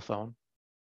their mobile phone,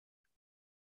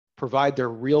 provide their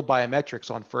real biometrics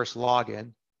on first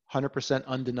login, 100%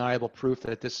 undeniable proof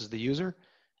that this is the user,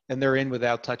 and they're in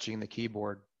without touching the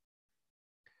keyboard.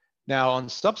 Now on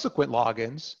subsequent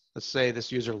logins, let's say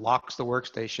this user locks the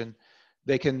workstation,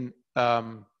 they can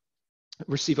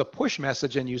receive a push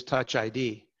message and use Touch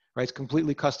ID, right? It's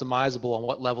completely customizable on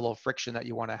what level of friction that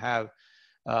you want to have.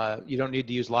 You don't need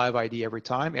to use live ID every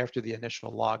time after the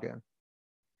initial login.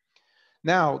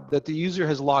 Now that the user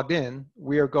has logged in,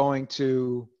 we are going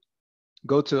to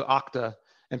go to Okta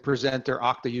and present their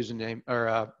Okta username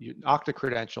or Okta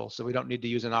credential, so we don't need to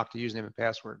use an Okta username and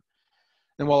password.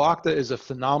 And while Okta is a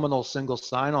phenomenal single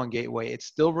sign-on gateway, it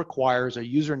still requires a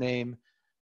username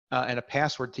and a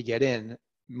password to get in,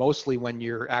 mostly when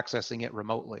you're accessing it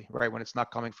remotely, right? When it's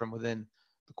not coming from within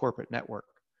the corporate network.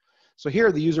 So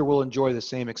here the user will enjoy the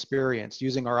same experience.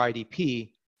 Using our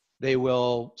IDP, they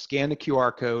will scan the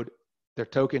QR code, their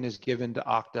token is given to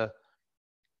Okta,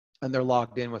 and they're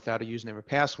logged in without a username or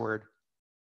password.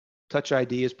 Touch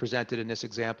ID is presented in this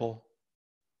example.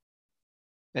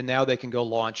 And now they can go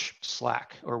launch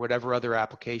Slack or whatever other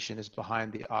application is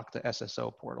behind the Okta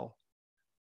SSO portal.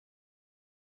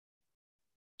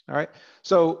 All right,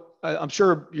 so I'm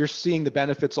sure you're seeing the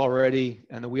benefits already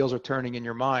and the wheels are turning in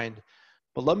your mind,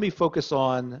 but let me focus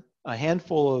on a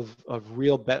handful of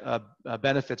real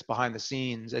benefits behind the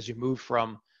scenes as you move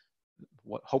from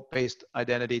hope-based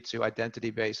identity to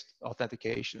identity-based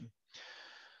authentication.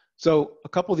 So a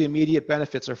couple of the immediate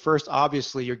benefits are, first,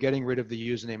 obviously, you're getting rid of the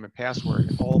username and password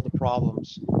and all of the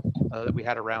problems that we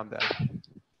had around them.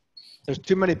 There's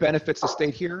too many benefits to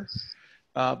state here,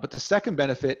 but the second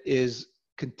benefit is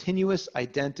continuous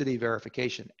identity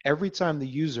verification. Every time the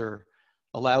user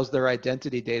allows their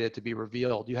identity data to be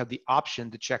revealed, you have the option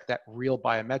to check that real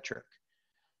biometric.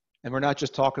 And we're not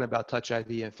just talking about Touch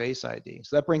ID and Face ID.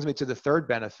 So that brings me to the third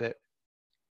benefit.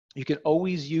 You can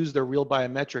always use the real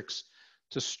biometrics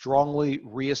to strongly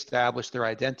reestablish their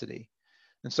identity.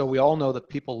 And so we all know that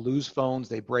people lose phones,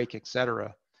 they break,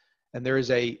 etc. And there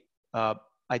is a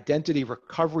identity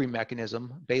recovery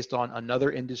mechanism based on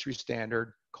another industry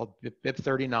standard called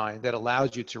BIP39 that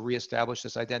allows you to reestablish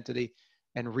this identity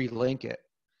and relink it.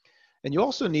 And you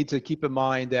also need to keep in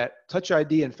mind that Touch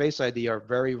ID and Face ID are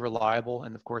very reliable.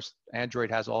 And of course,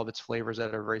 Android has all of its flavors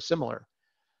that are very similar.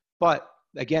 But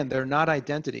again, they're not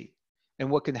identity. And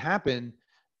what can happen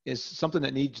is something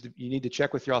that you need to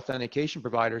check with your authentication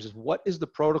providers is, what is the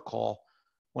protocol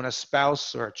when a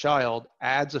spouse or a child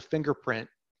adds a fingerprint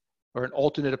or an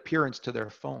alternate appearance to their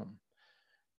phone?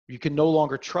 You can no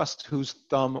longer trust whose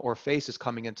thumb or face is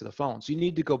coming into the phone. So you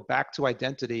need to go back to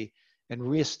identity and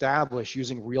reestablish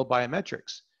using real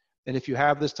biometrics. And if you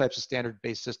have this type of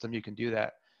standard-based system, you can do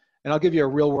that. And I'll give you a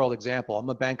real-world example. I'm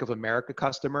a Bank of America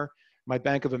customer. My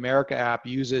Bank of America app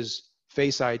uses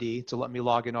Face ID to let me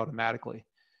log in automatically.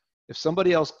 If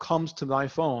somebody else comes to my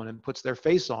phone and puts their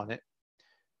face on it,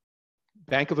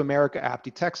 Bank of America app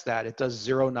detects that. It does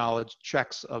zero-knowledge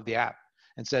checks of the app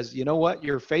and says, you know what,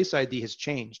 your Face ID has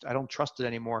changed. I don't trust it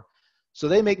anymore. So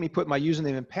they make me put my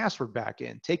username and password back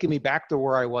in, taking me back to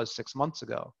where I was 6 months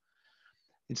ago.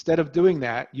 Instead of doing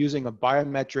that, using a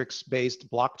biometrics-based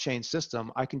blockchain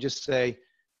system, I can just say,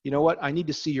 you know what, I need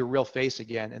to see your real face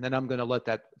again, and then I'm going to let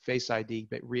that Face ID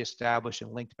be reestablished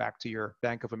and linked back to your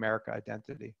Bank of America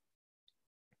identity.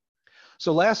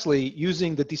 So lastly,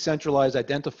 using the decentralized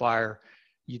identifier,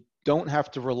 you don't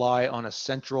have to rely on a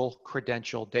central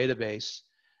credential database,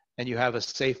 and you have a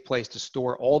safe place to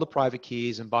store all the private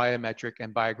keys and biometric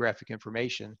and biographic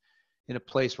information in a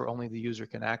place where only the user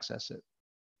can access it.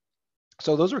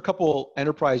 So those are a couple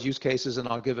enterprise use cases, and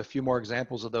I'll give a few more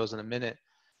examples of those in a minute.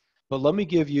 But let me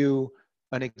give you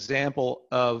an example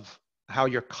of how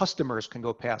your customers can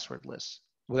go passwordless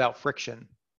without friction.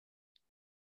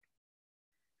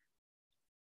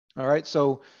 All right,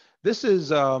 so this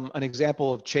is an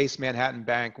example of Chase Manhattan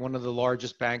Bank, one of the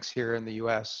largest banks here in the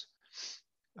US.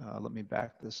 Let me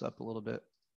back this up a little bit.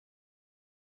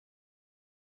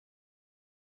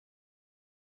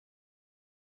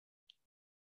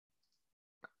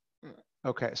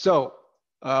 Okay, so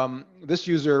this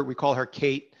user, we call her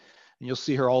Kate, and you'll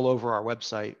see her all over our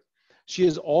website. She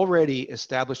has already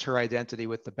established her identity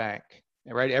with the bank.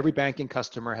 Right? Every banking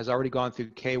customer has already gone through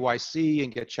KYC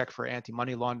and get checked for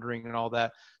anti-money laundering and all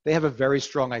that. They have a very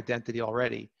strong identity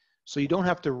already. So you don't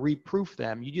have to reproof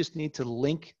them. You just need to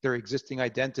link their existing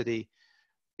identity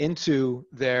into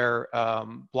their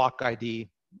BlockID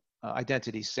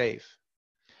identity safe.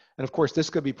 And of course, this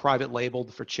could be private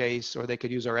labeled for Chase, or they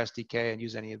could use our SDK and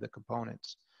use any of the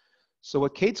components. So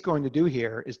what Kate's going to do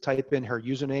here is type in her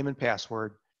username and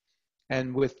password.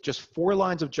 And with just 4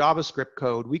 lines of JavaScript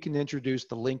code, we can introduce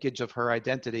the linkage of her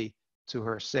identity to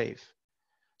her safe.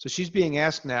 So she's being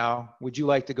asked now, would you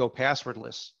like to go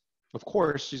passwordless? Of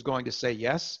course, she's going to say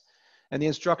yes. And the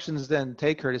instructions then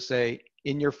take her to say,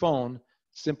 in your phone,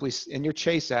 simply in your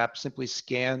Chase app, simply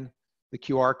scan the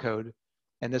QR code.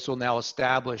 And this will now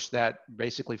establish that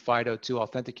basically FIDO2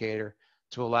 authenticator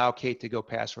to allow Kate to go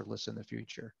passwordless in the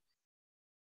future.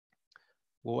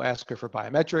 We'll ask her for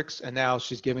biometrics, and now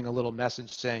she's giving a little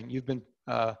message saying you've been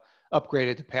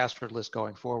upgraded to passwordless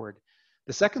going forward.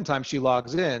 The second time she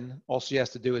logs in, all she has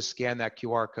to do is scan that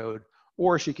QR code,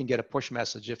 or she can get a push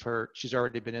message if she's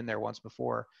already been in there once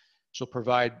before. She'll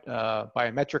provide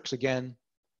biometrics again,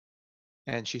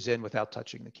 and she's in without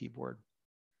touching the keyboard.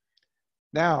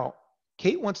 Now,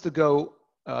 Kate wants to go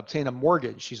obtain a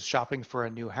mortgage. She's shopping for a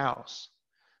new house.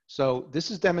 So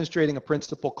this is demonstrating a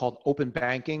principle called open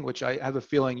banking, which I have a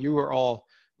feeling you are all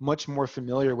much more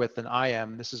familiar with than I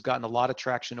am. This has gotten a lot of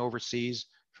traction overseas.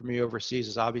 For me, overseas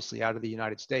is obviously out of the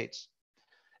United States.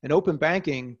 And open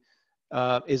banking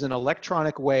is an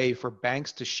electronic way for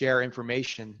banks to share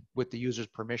information with the user's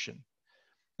permission.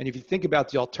 And if you think about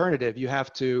the alternative, you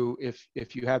have to,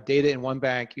 if you have data in one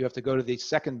bank, you have to go to the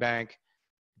second bank,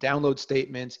 download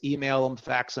statements, email them,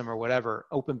 fax them, or whatever.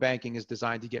 Open banking is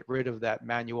designed to get rid of that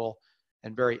manual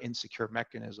and very insecure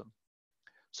mechanism.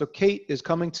 So Kate is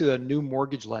coming to a new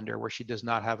mortgage lender where she does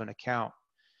not have an account.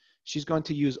 She's going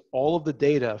to use all of the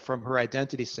data from her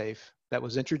identity safe that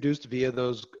was introduced via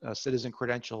those citizen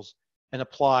credentials and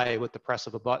apply with the press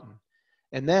of a button.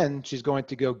 And then she's going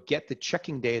to go get the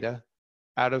checking data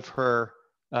out of her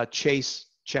Chase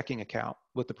checking account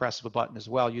with the press of a button as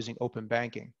well, using open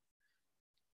banking.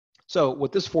 So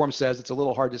what this form says, it's a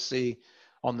little hard to see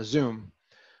on the Zoom,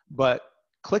 but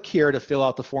click here to fill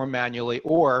out the form manually,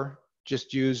 or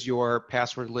just use your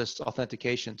passwordless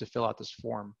authentication to fill out this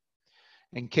form.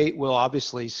 And Kate will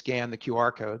obviously scan the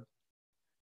QR code.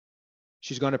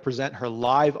 She's going to present her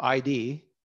live ID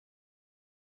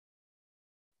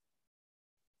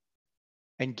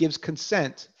and gives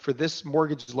consent for this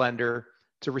mortgage lender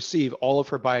to receive all of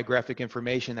her biographic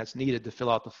information that's needed to fill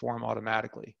out the form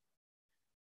automatically.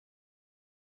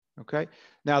 Okay,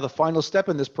 now the final step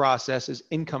in this process is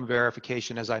income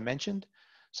verification, as I mentioned.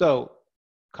 So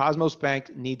Cosmos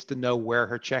Bank needs to know where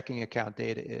her checking account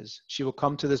data is. She will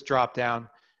come to this drop-down,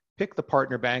 pick the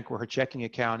partner bank where her checking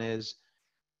account is,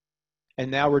 and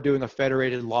now we're doing a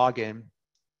federated login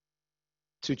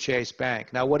to Chase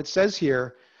Bank. Now what it says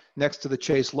here next to the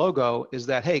Chase logo is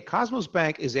that, hey, Cosmos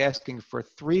Bank is asking for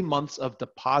 3 months of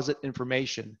deposit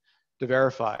information to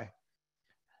verify.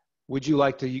 Would you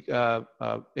like to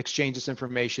exchange this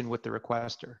information with the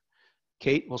requester?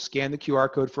 Kate will scan the QR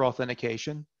code for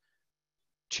authentication.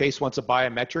 Chase wants a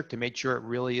biometric to make sure it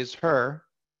really is her.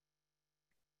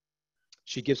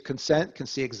 She gives consent, can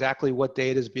see exactly what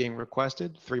data is being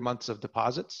requested, 3 months of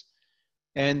deposits,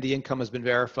 and the income has been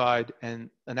verified, and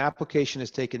an application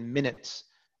has taken minutes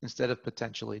instead of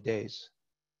potentially days.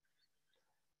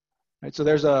 Right, so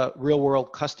there's a real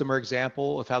world customer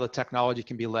example of how the technology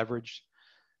can be leveraged.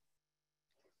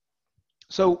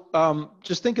 So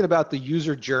just thinking about the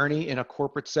user journey in a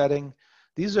corporate setting,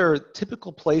 these are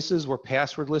typical places where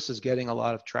passwordless is getting a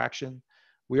lot of traction.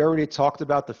 We already talked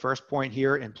about the first point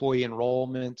here, employee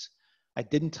enrollment. I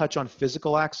didn't touch on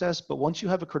physical access, but once you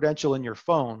have a credential in your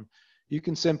phone, you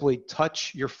can simply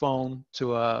touch your phone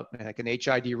to like an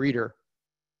HID reader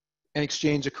and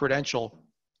exchange a credential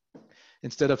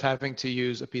instead of having to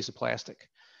use a piece of plastic.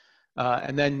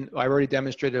 And then I already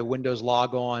demonstrated a Windows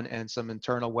logon and some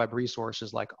internal web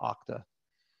resources like Okta.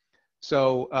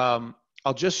 So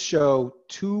I'll just show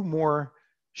 2 more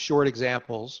short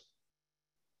examples,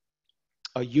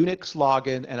 a Unix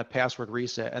login and a password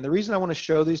reset. And the reason I want to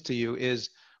show these to you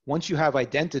is once you have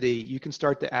identity, you can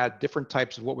start to add different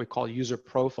types of what we call user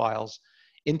profiles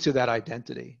into that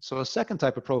identity. So a second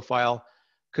type of profile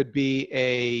could be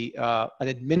an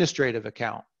administrative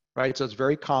account, right? So it's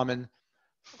very common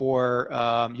for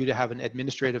you to have an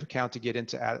administrative account to get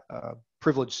into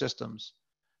privileged systems.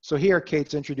 So here,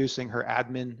 Kate's introducing her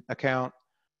admin account.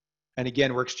 And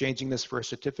again, we're exchanging this for a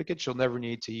certificate. She'll never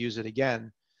need to use it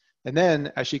again. And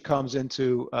then as she comes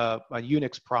into a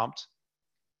Unix prompt,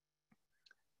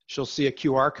 she'll see a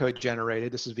QR code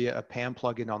generated. This is via a PAM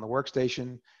plugin on the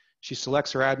workstation. She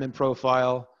selects her admin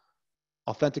profile,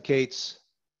 authenticates,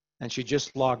 and she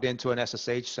just logged into an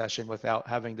SSH session without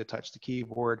having to touch the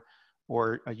keyboard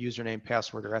or a username,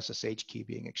 password, or SSH key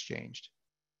being exchanged.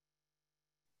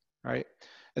 All right.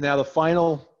 And now the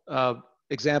final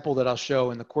example that I'll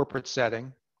show in the corporate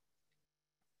setting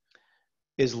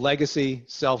is legacy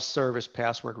self-service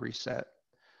password reset.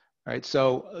 All right.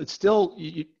 So it's still,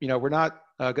 you know, we're not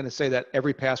going to say that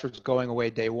every password is going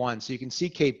away day one. So you can see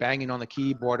Kate banging on the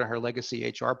keyboard on her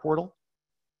legacy HR portal.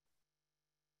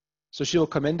 So she'll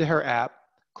come into her app,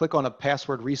 click on a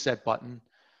password reset button,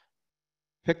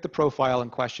 pick the profile in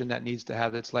question that needs to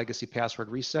have its legacy password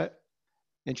reset,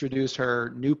 introduce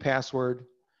her new password,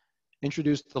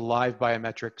 introduce the live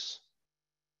biometrics,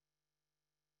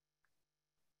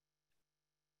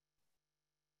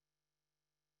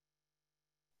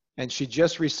 and she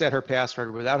just reset her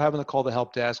password without having to call the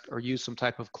help desk or use some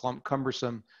type of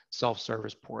cumbersome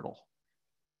self-service portal.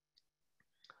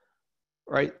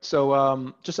 Right,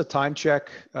 so just a time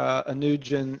check,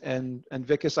 Anuj and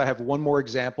Vikas, I have one more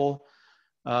example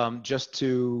just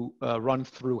to run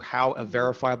through how a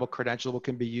verifiable credential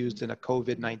can be used in a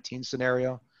COVID-19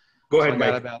 scenario. Go ahead,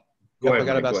 Mike. I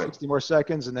got about 60 more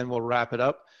seconds and then we'll wrap it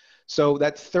up. So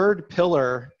that third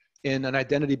pillar in an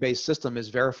identity-based system is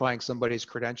verifying somebody's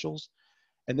credentials.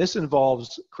 And this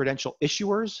involves credential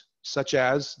issuers, such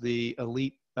as the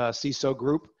EliteCISO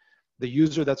group the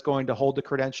user that's going to hold the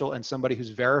credential and somebody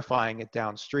who's verifying it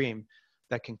downstream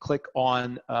that can click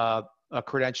on a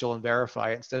credential and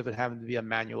verify it instead of it having to be a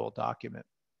manual document.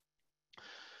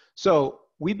 So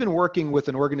we've been working with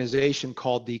an organization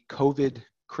called the COVID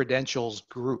Credentials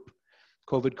Group,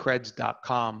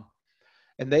 covidcreds.com,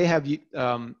 and they have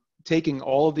taken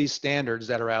all of these standards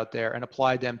that are out there and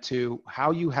applied them to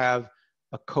how you have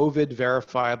a COVID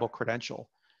verifiable credential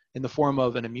in the form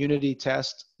of an immunity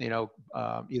test,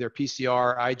 either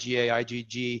PCR, IgA,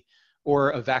 IgG, or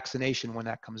a vaccination when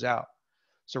that comes out.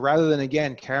 So rather than,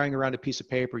 again, carrying around a piece of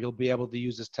paper, you'll be able to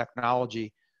use this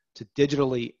technology to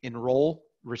digitally enroll,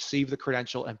 receive the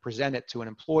credential, and present it to an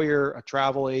employer, a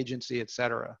travel agency,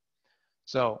 etc.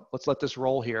 So let's let this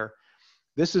roll here.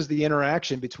 This is the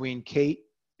interaction between Kate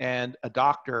and a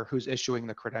doctor who's issuing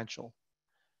the credential.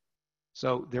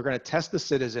 So they're going to test the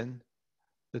citizen.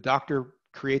 The doctor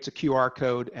creates a QR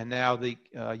code, and now the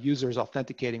user is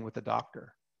authenticating with the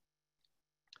doctor.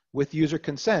 With user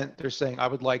consent, they're saying, I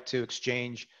would like to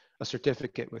exchange a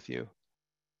certificate with you.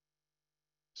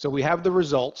 So we have the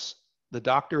results. The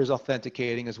doctor is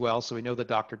authenticating as well, so we know the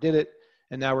doctor did it.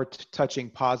 And now we're touching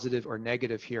positive or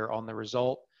negative here on the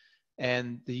result.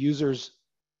 And the user's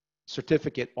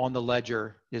certificate on the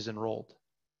ledger is enrolled.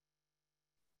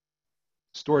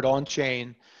 Stored on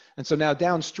chain. And so now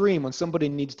downstream, when somebody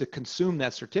needs to consume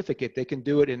that certificate, they can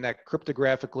do it in that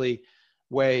cryptographically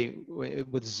way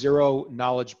with zero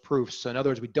knowledge proofs. So in other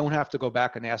words, we don't have to go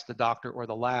back and ask the doctor or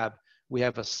the lab. We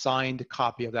have a signed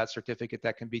copy of that certificate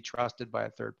that can be trusted by a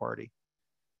third party.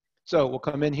 So we'll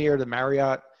come in here to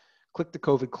Marriott, click the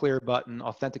COVID clear button,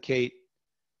 authenticate.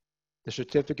 The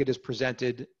certificate is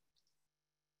presented,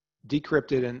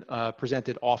 decrypted and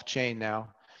presented off chain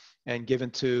now, and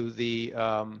given to the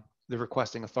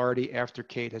requesting authority after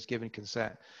Kate has given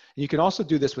consent. And you can also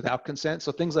do this without consent.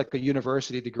 So things like a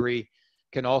university degree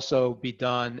can also be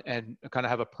done and kind of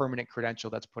have a permanent credential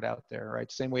that's put out there,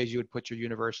 right? Same way as you would put your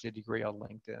university degree on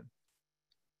LinkedIn.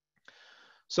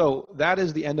 So that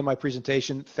is the end of my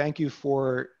presentation. Thank you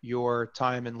for your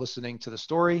time and listening to the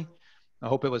story. I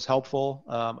hope it was helpful.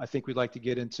 I think we'd like to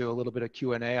get into a little bit of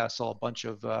Q&A. I saw a bunch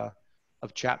of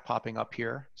chat popping up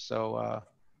here. So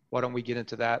why don't we get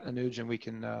into that, Anuj, and we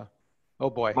can, oh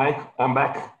boy. Mike, I'm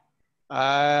back.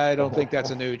 I don't think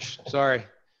that's Anuj, sorry.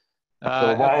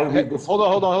 So hey, hold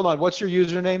on. What's your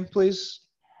username, please?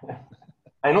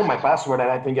 I know my password, and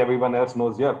I think everyone else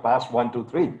knows your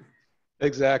pass123.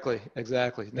 Exactly.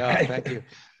 No, thank you.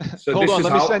 So hold this on, is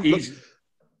let me how send. easy.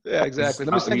 Yeah, exactly.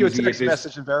 Let me send you a text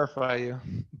message and verify you.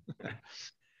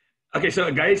 Okay,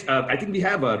 so guys, I think we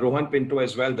have Rohan Pinto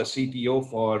as well, the CTO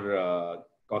for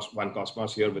One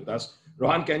Cosmos here with us.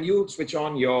 Rohan, can you switch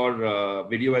on your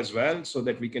video as well so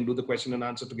that we can do the question and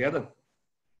answer together?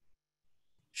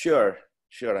 Sure,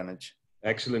 Anuj.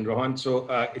 Excellent, Rohan. So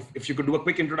if you could do a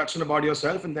quick introduction about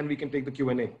yourself, and then we can take the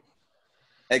Q&A.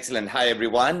 Excellent. Hi,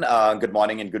 everyone. Good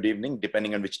morning and good evening,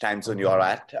 depending on which time zone you are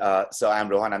at. So I'm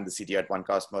Rohan. I'm the CTO at One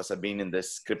Cosmos. I've been in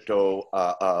this crypto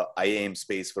IAM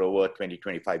space for over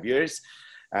 25 years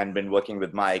and been working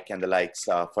with Mike and the likes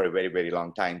for a very, very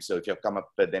long time. So if you've come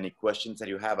up with any questions that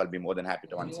you have, I'll be more than happy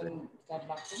to answer it.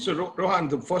 So Rohan,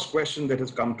 the first question that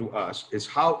has come to us is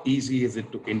how easy is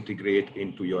it to integrate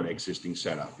into your existing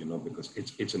setup? Because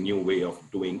it's a new way of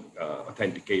doing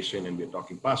authentication, and we're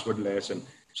talking passwordless and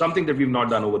something that we've not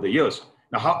done over the years.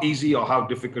 Now, how easy or how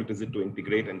difficult is it to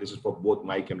integrate? And this is for both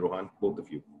Mike and Rohan, both of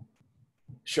you.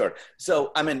 Sure.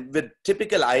 So, with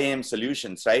typical IAM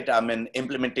solutions, right?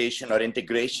 Implementation or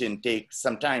integration takes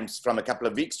sometimes from a couple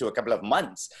of weeks to a couple of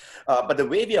months. But the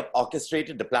way we have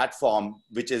orchestrated the platform,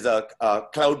 which is a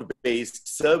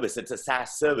cloud-based service, it's a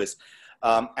SaaS service,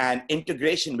 and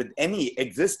integration with any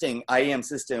existing IAM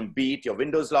system, be it your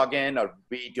Windows login or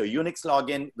be it your Unix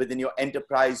login within your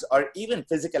enterprise, or even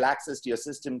physical access to your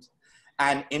systems,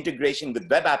 and integration with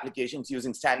web applications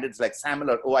using standards like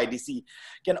SAML or OIDC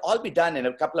can all be done in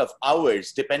a couple of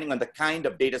hours, depending on the kind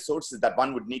of data sources that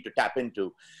one would need to tap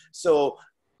into. So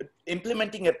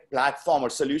implementing a platform or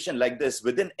solution like this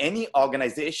within any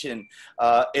organization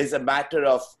is a matter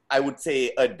of, I would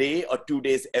say, a day or 2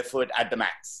 days effort at the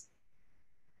max.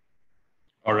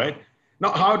 All right.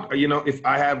 Now, how, if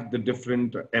I have the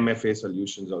different MFA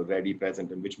solutions already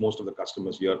present, in which most of the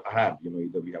customers here have,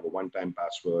 either we have a one-time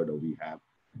password or we have,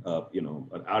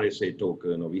 an RSA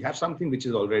token, or we have something which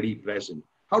is already present.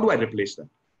 How do I replace that?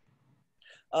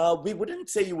 we wouldn't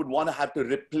say you would want to have to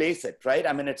replace it, right?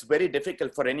 I mean, it's very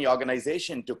difficult for any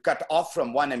organization to cut off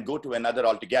from one and go to another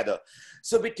altogether.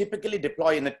 So we typically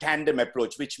deploy in a tandem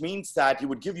approach, which means that you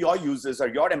would give your users or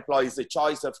your employees the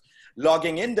choice of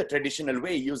logging in the traditional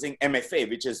way using MFA,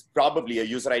 which is probably a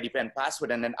user ID and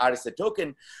password and an RSA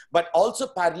token, but also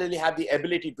parallelly have the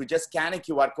ability to just scan a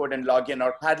QR code and log in,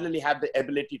 or parallelly have the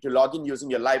ability to log in using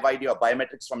your live ID or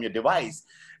biometrics from your device.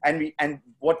 And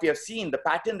what we have seen, the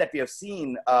pattern that we have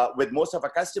seen with most of our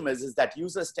customers is that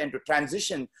users tend to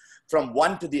transition from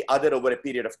one to the other over a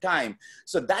period of time.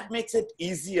 So that makes it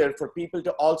easier for people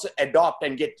to also adopt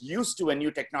and get used to a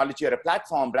new technology or a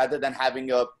platform rather than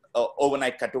having a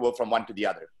overnight cutover from one to the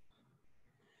other.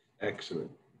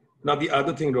 Excellent. Now, the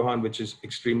other thing, Rohan, which is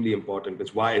extremely important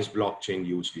is, why is blockchain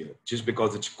used here? Just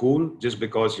because it's cool? Just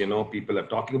because, you know, people are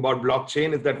talking about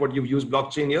blockchain? Is that what you've used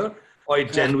blockchain here? Or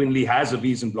it genuinely has a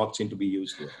reason blockchain to be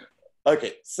used here?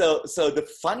 Okay, so the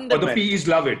fundamental... Or the Ps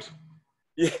love it.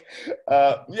 Yeah,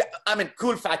 yeah, I mean,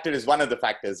 cool factor is one of the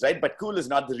factors, right? But cool is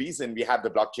not the reason we have the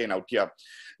blockchain out here.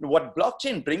 What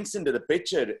blockchain brings into the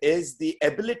picture is the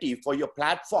ability for your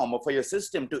platform or for your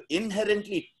system to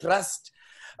inherently trust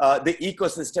the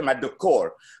ecosystem at the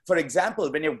core. For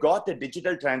example, when you've got a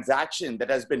digital transaction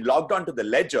that has been logged onto the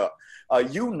ledger,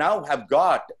 you now have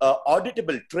got an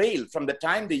auditable trail from the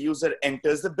time the user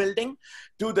enters the building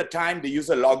to the time the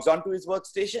user logs onto his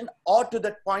workstation, or to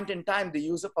that point in time the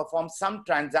user performs some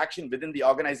transaction within the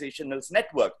organization's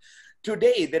network.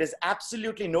 Today, there is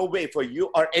absolutely no way for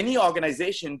you or any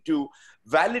organization to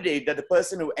validate that the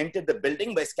person who entered the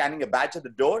building by scanning a badge at the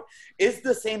door is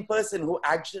the same person who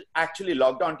actually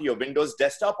logged on to your Windows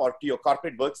desktop or to your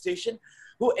corporate workstation,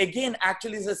 who again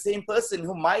actually is the same person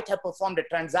who might have performed a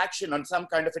transaction on some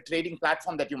kind of a trading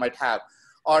platform that you might have,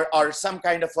 or some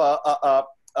kind of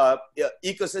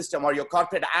ecosystem or your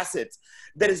corporate assets.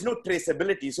 There is no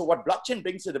traceability. So what blockchain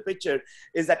brings to the picture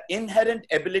is that inherent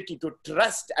ability to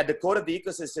trust at the core of the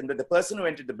ecosystem that the person who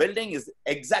entered the building is the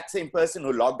exact same person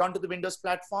who logged onto the Windows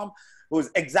platform, who is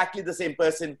exactly the same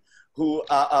person who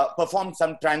performed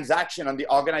some transaction on the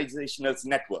organization's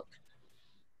network.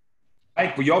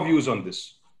 Mike, your views on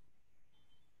this?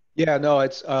 Yeah, no,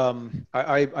 it's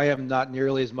I am not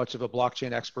nearly as much of a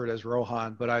blockchain expert as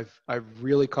Rohan, but I've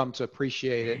really come to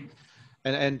appreciate it.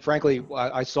 And frankly,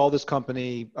 I saw this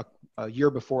company a year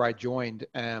before I joined,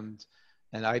 and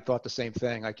I thought the same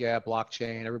thing. Like, yeah,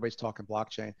 blockchain, everybody's talking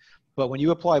blockchain. But when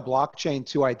you apply blockchain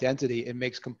to identity, it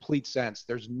makes complete sense.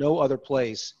 There's no other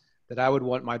place that I would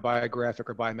want my biographic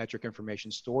or biometric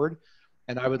information stored.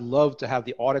 And I would love to have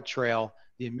the audit trail,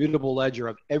 the immutable ledger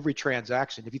of every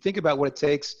transaction. If you think about what it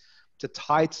takes to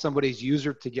tie somebody's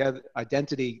user together,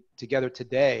 identity together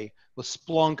today with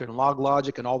Splunk and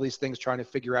LogLogic and all these things trying to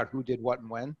figure out who did what and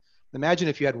when. Imagine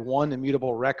if you had one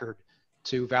immutable record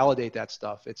to validate that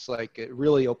stuff. It's like, it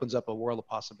really opens up a world of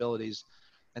possibilities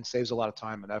and saves a lot of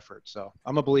time and effort. So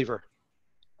I'm a believer.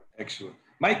 Excellent.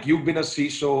 Mike, you've been a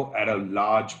CISO at a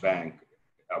large bank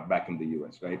back in the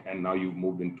US, right? And now you've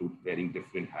moved into wearing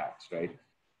different hats, right?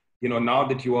 You know, now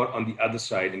that you are on the other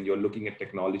side and you're looking at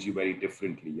technology very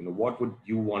differently, you know, what would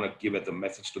you want to give as a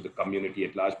message to the community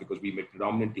at large? Because we may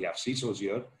predominantly have CISOs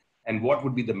here. And what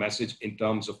would be the message in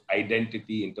terms of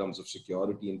identity, in terms of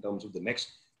security, in terms of the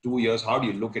next 2 years? How do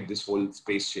you look at this whole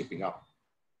space shaping up?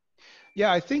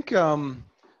 Yeah, I think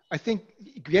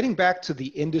getting back to the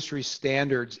industry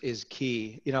standards is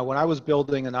key. You know, when I was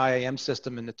building an IAM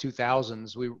system in the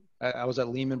 2000s, I was at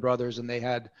Lehman Brothers, and they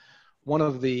had one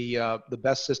of the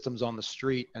best systems on the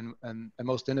street and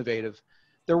most innovative.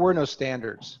 There were no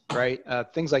standards, right?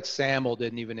 Things like SAML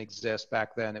didn't even exist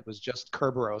back then. It was just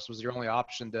Kerberos was your only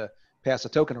option to pass a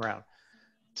token around.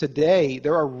 Today,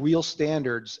 there are real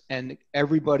standards, and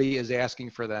everybody is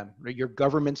asking for them. Your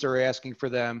governments are asking for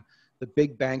them. The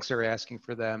big banks are asking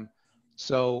for them.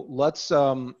 So let's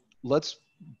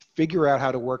figure out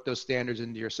how to work those standards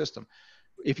into your system.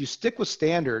 If you stick with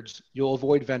standards, you'll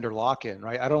avoid vendor lock-in,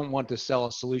 right? I don't want to sell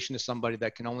a solution to somebody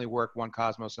that can only work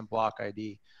OneCosmos and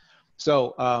BlockID.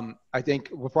 So I think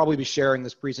we'll probably be sharing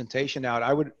this presentation out.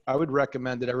 I would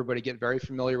recommend that everybody get very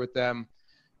familiar with them.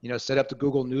 You know, set up the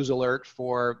Google News alert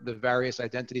for the various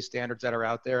identity standards that are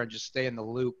out there, and just stay in the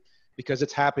loop, because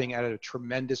it's happening at a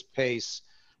tremendous pace.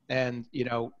 And, you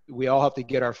know, we all have to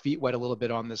get our feet wet a little bit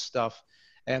on this stuff.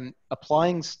 And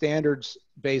applying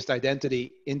standards-based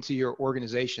identity into your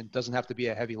organization doesn't have to be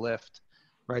a heavy lift,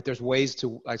 right? There's ways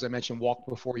to, as I mentioned, walk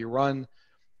before you run.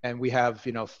 And we have,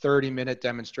 you know, 30-minute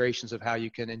demonstrations of how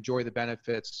you can enjoy the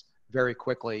benefits very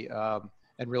quickly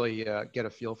and really get a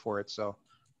feel for it. So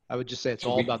I would just say it's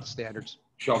all about the standards.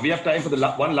 Sure. We have time for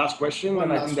the one last question, One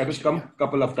and I last think that has question, come a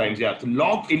couple of times. Yeah. So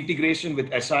log integration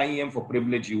with SIEM for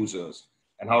privileged users,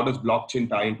 and how does blockchain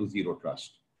tie into zero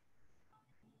trust?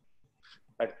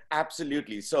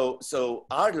 Absolutely. So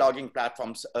our logging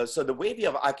platforms, so the way we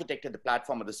have architected the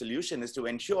platform or the solution is to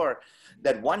ensure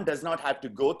that one does not have to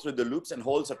go through the loops and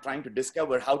holes of trying to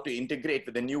discover how to integrate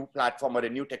with a new platform or a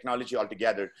new technology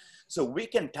altogether. So we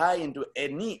can tie into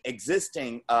any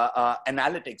existing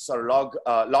analytics or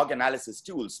log analysis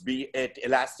tools, be it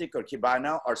Elastic or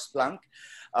Kibana or Splunk,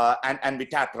 and we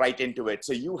tap right into it.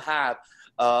 So you have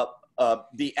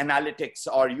the analytics,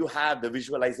 or you have the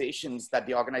visualizations that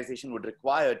the organization would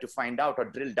require to find out or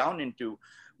drill down into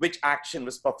which action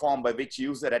was performed by which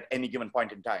user at any given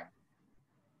point in time.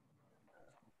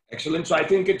 Excellent. So I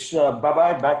think it's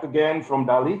bye-bye back again from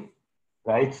Dali,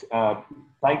 right?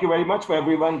 Thank you very much for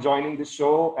everyone joining this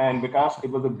show. And Vikas, it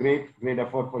was a great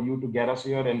effort for you to get us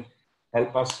here and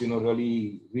help us,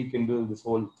 really rekindle this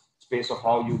whole space of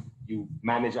how you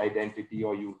manage identity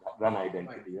or you run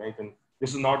identity, right? And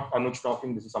this is not Anuj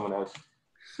talking, this is someone else.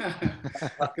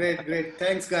 Great.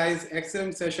 Thanks, guys.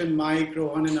 Excellent session, Mike,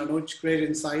 Rohan, and Anuj. Great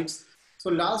insights. So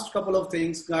last couple of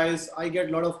things, guys. I get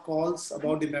a lot of calls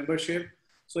about the membership.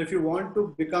 So if you want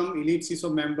to become Elite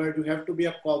CISO member, you have to be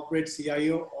a corporate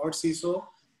CIO or CISO.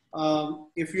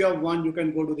 If you have one, you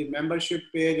can go to the membership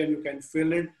page and you can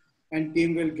fill it, and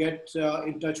team will get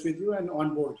in touch with you and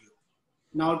onboard you.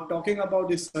 Now, talking about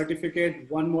the certificate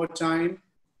one more time,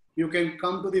 you can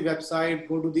come to the website,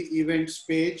 go to the events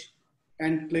page,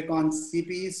 and click on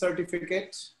CPE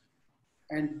certificate,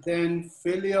 and then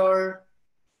fill your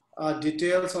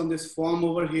details on this form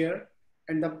over here.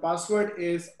 And the password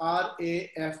is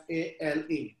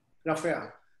RAFALE,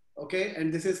 Rafael. Okay,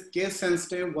 and this is case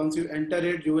sensitive. Once you enter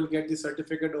it, you will get the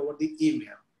certificate over the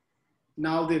email.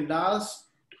 Now, the last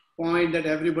point that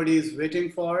everybody is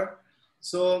waiting for.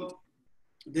 So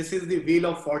this is the Wheel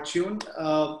of Fortune.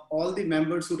 All the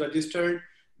members who registered,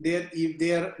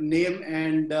 their name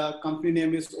and company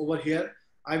name is over here.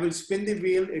 I will spin the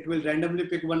wheel. It will randomly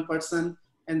pick one person,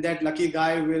 and that lucky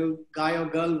guy or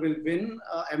girl will win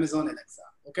Amazon Alexa.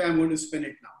 Okay, I'm going to spin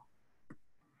it now.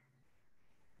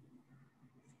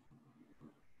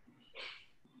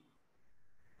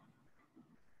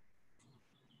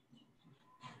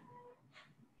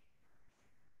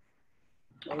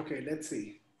 Okay, let's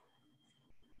see.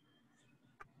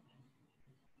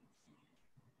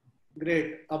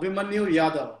 Great, Abhimanyu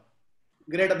Yadav.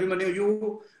 Great,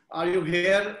 Abhimanyu, are you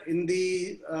here in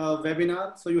the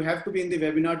webinar? So you have to be in the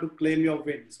webinar to claim your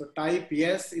win. So type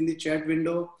yes in the chat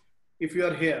window if you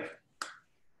are here.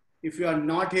 If you are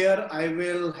not here, I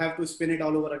will have to spin it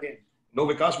all over again. No,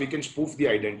 Vikas, we can spoof the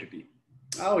identity.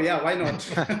 Oh yeah, why not?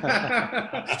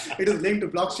 It is linked to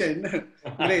blockchain.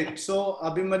 Great. So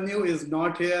Abhimanyu is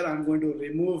not here. I'm going to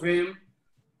remove him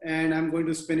and I'm going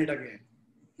to spin it again.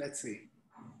 Let's see.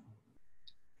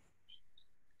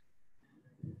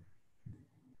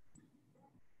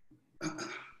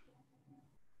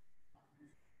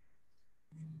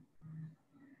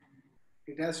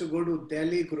 It has to go to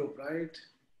Delhi group, right?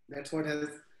 That's what has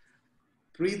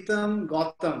Preetham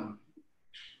Gautam.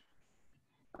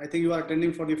 I think you are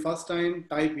attending for the first time.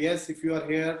 Type yes if you are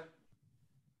here.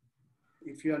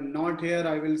 If you are not here,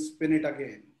 I will spin it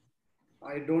again.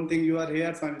 I don't think you are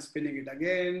here, so I'm spinning it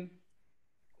again.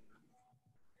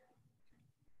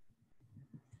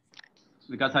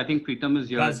 Because I think Preetham is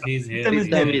here. Because he's here.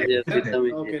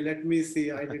 Okay, let me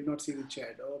see. I did not see the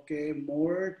chat. Okay,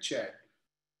 more chat.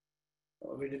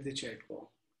 Oh, where did the chat go?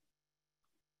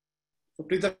 So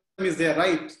Preetham is there,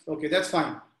 right? Okay, that's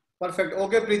fine. Perfect.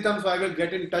 Okay, Preetham, so I will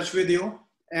get in touch with you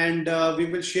and we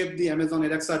will ship the Amazon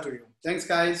Alexa to you. Thanks,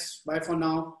 guys. Bye for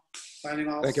now. Signing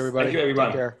off. Thank you, everybody. Thank you, everyone.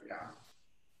 Take care. Yeah.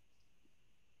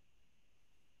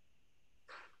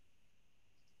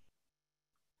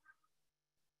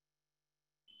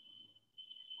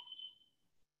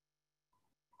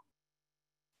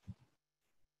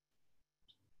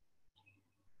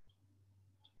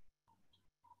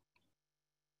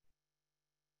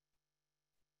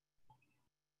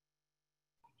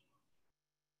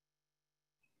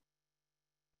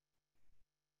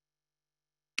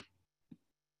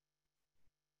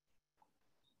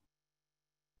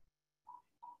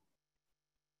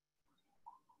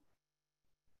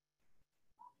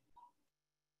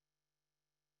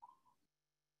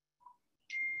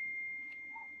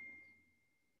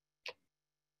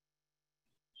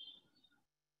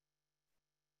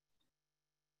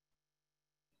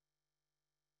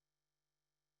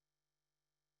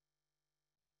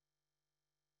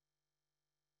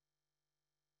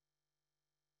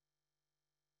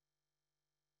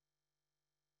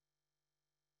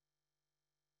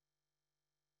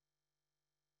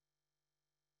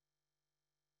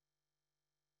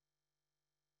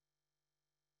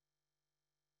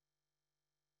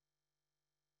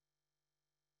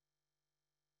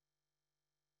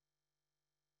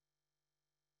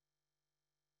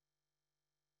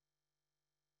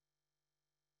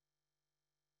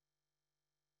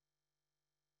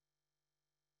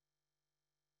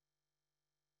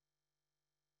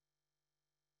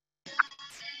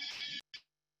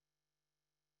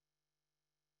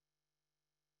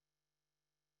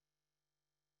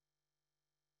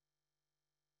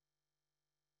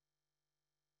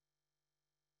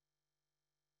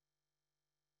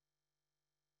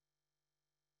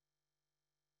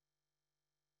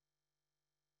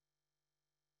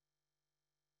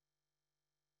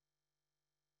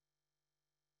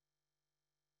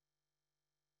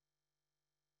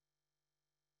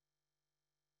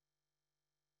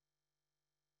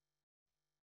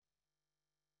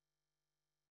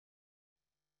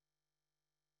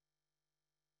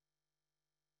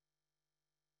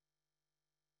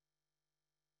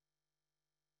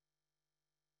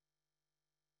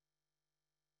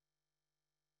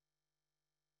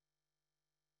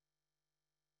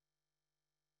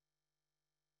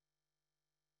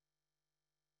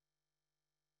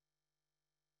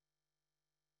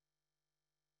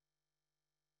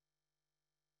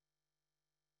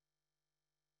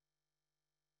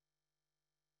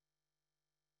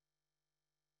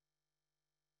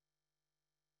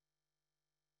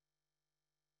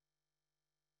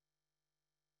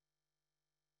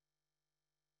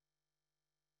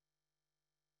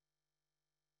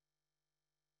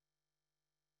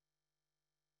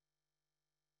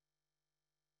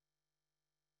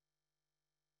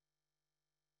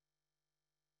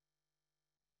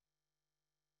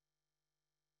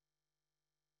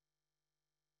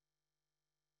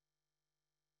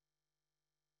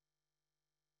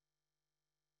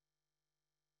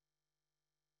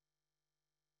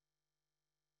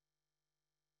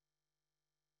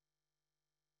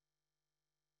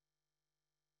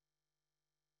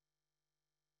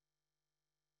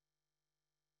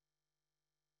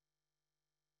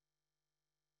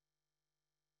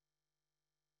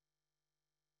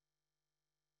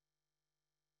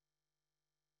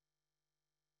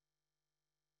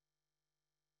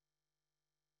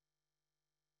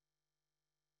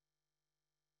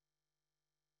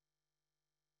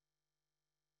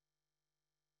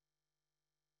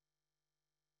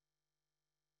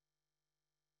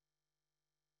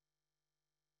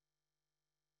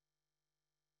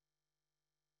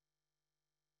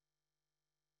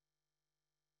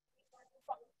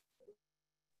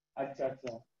 अच्छा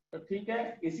अच्छा, तो ठीक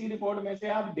है, इसी report में से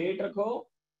आप date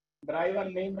रखो, ड्राइवर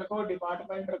नेम रखो,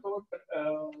 डिपार्टमेंट रखो,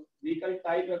 व्हीकल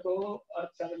टाइप रखो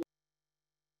और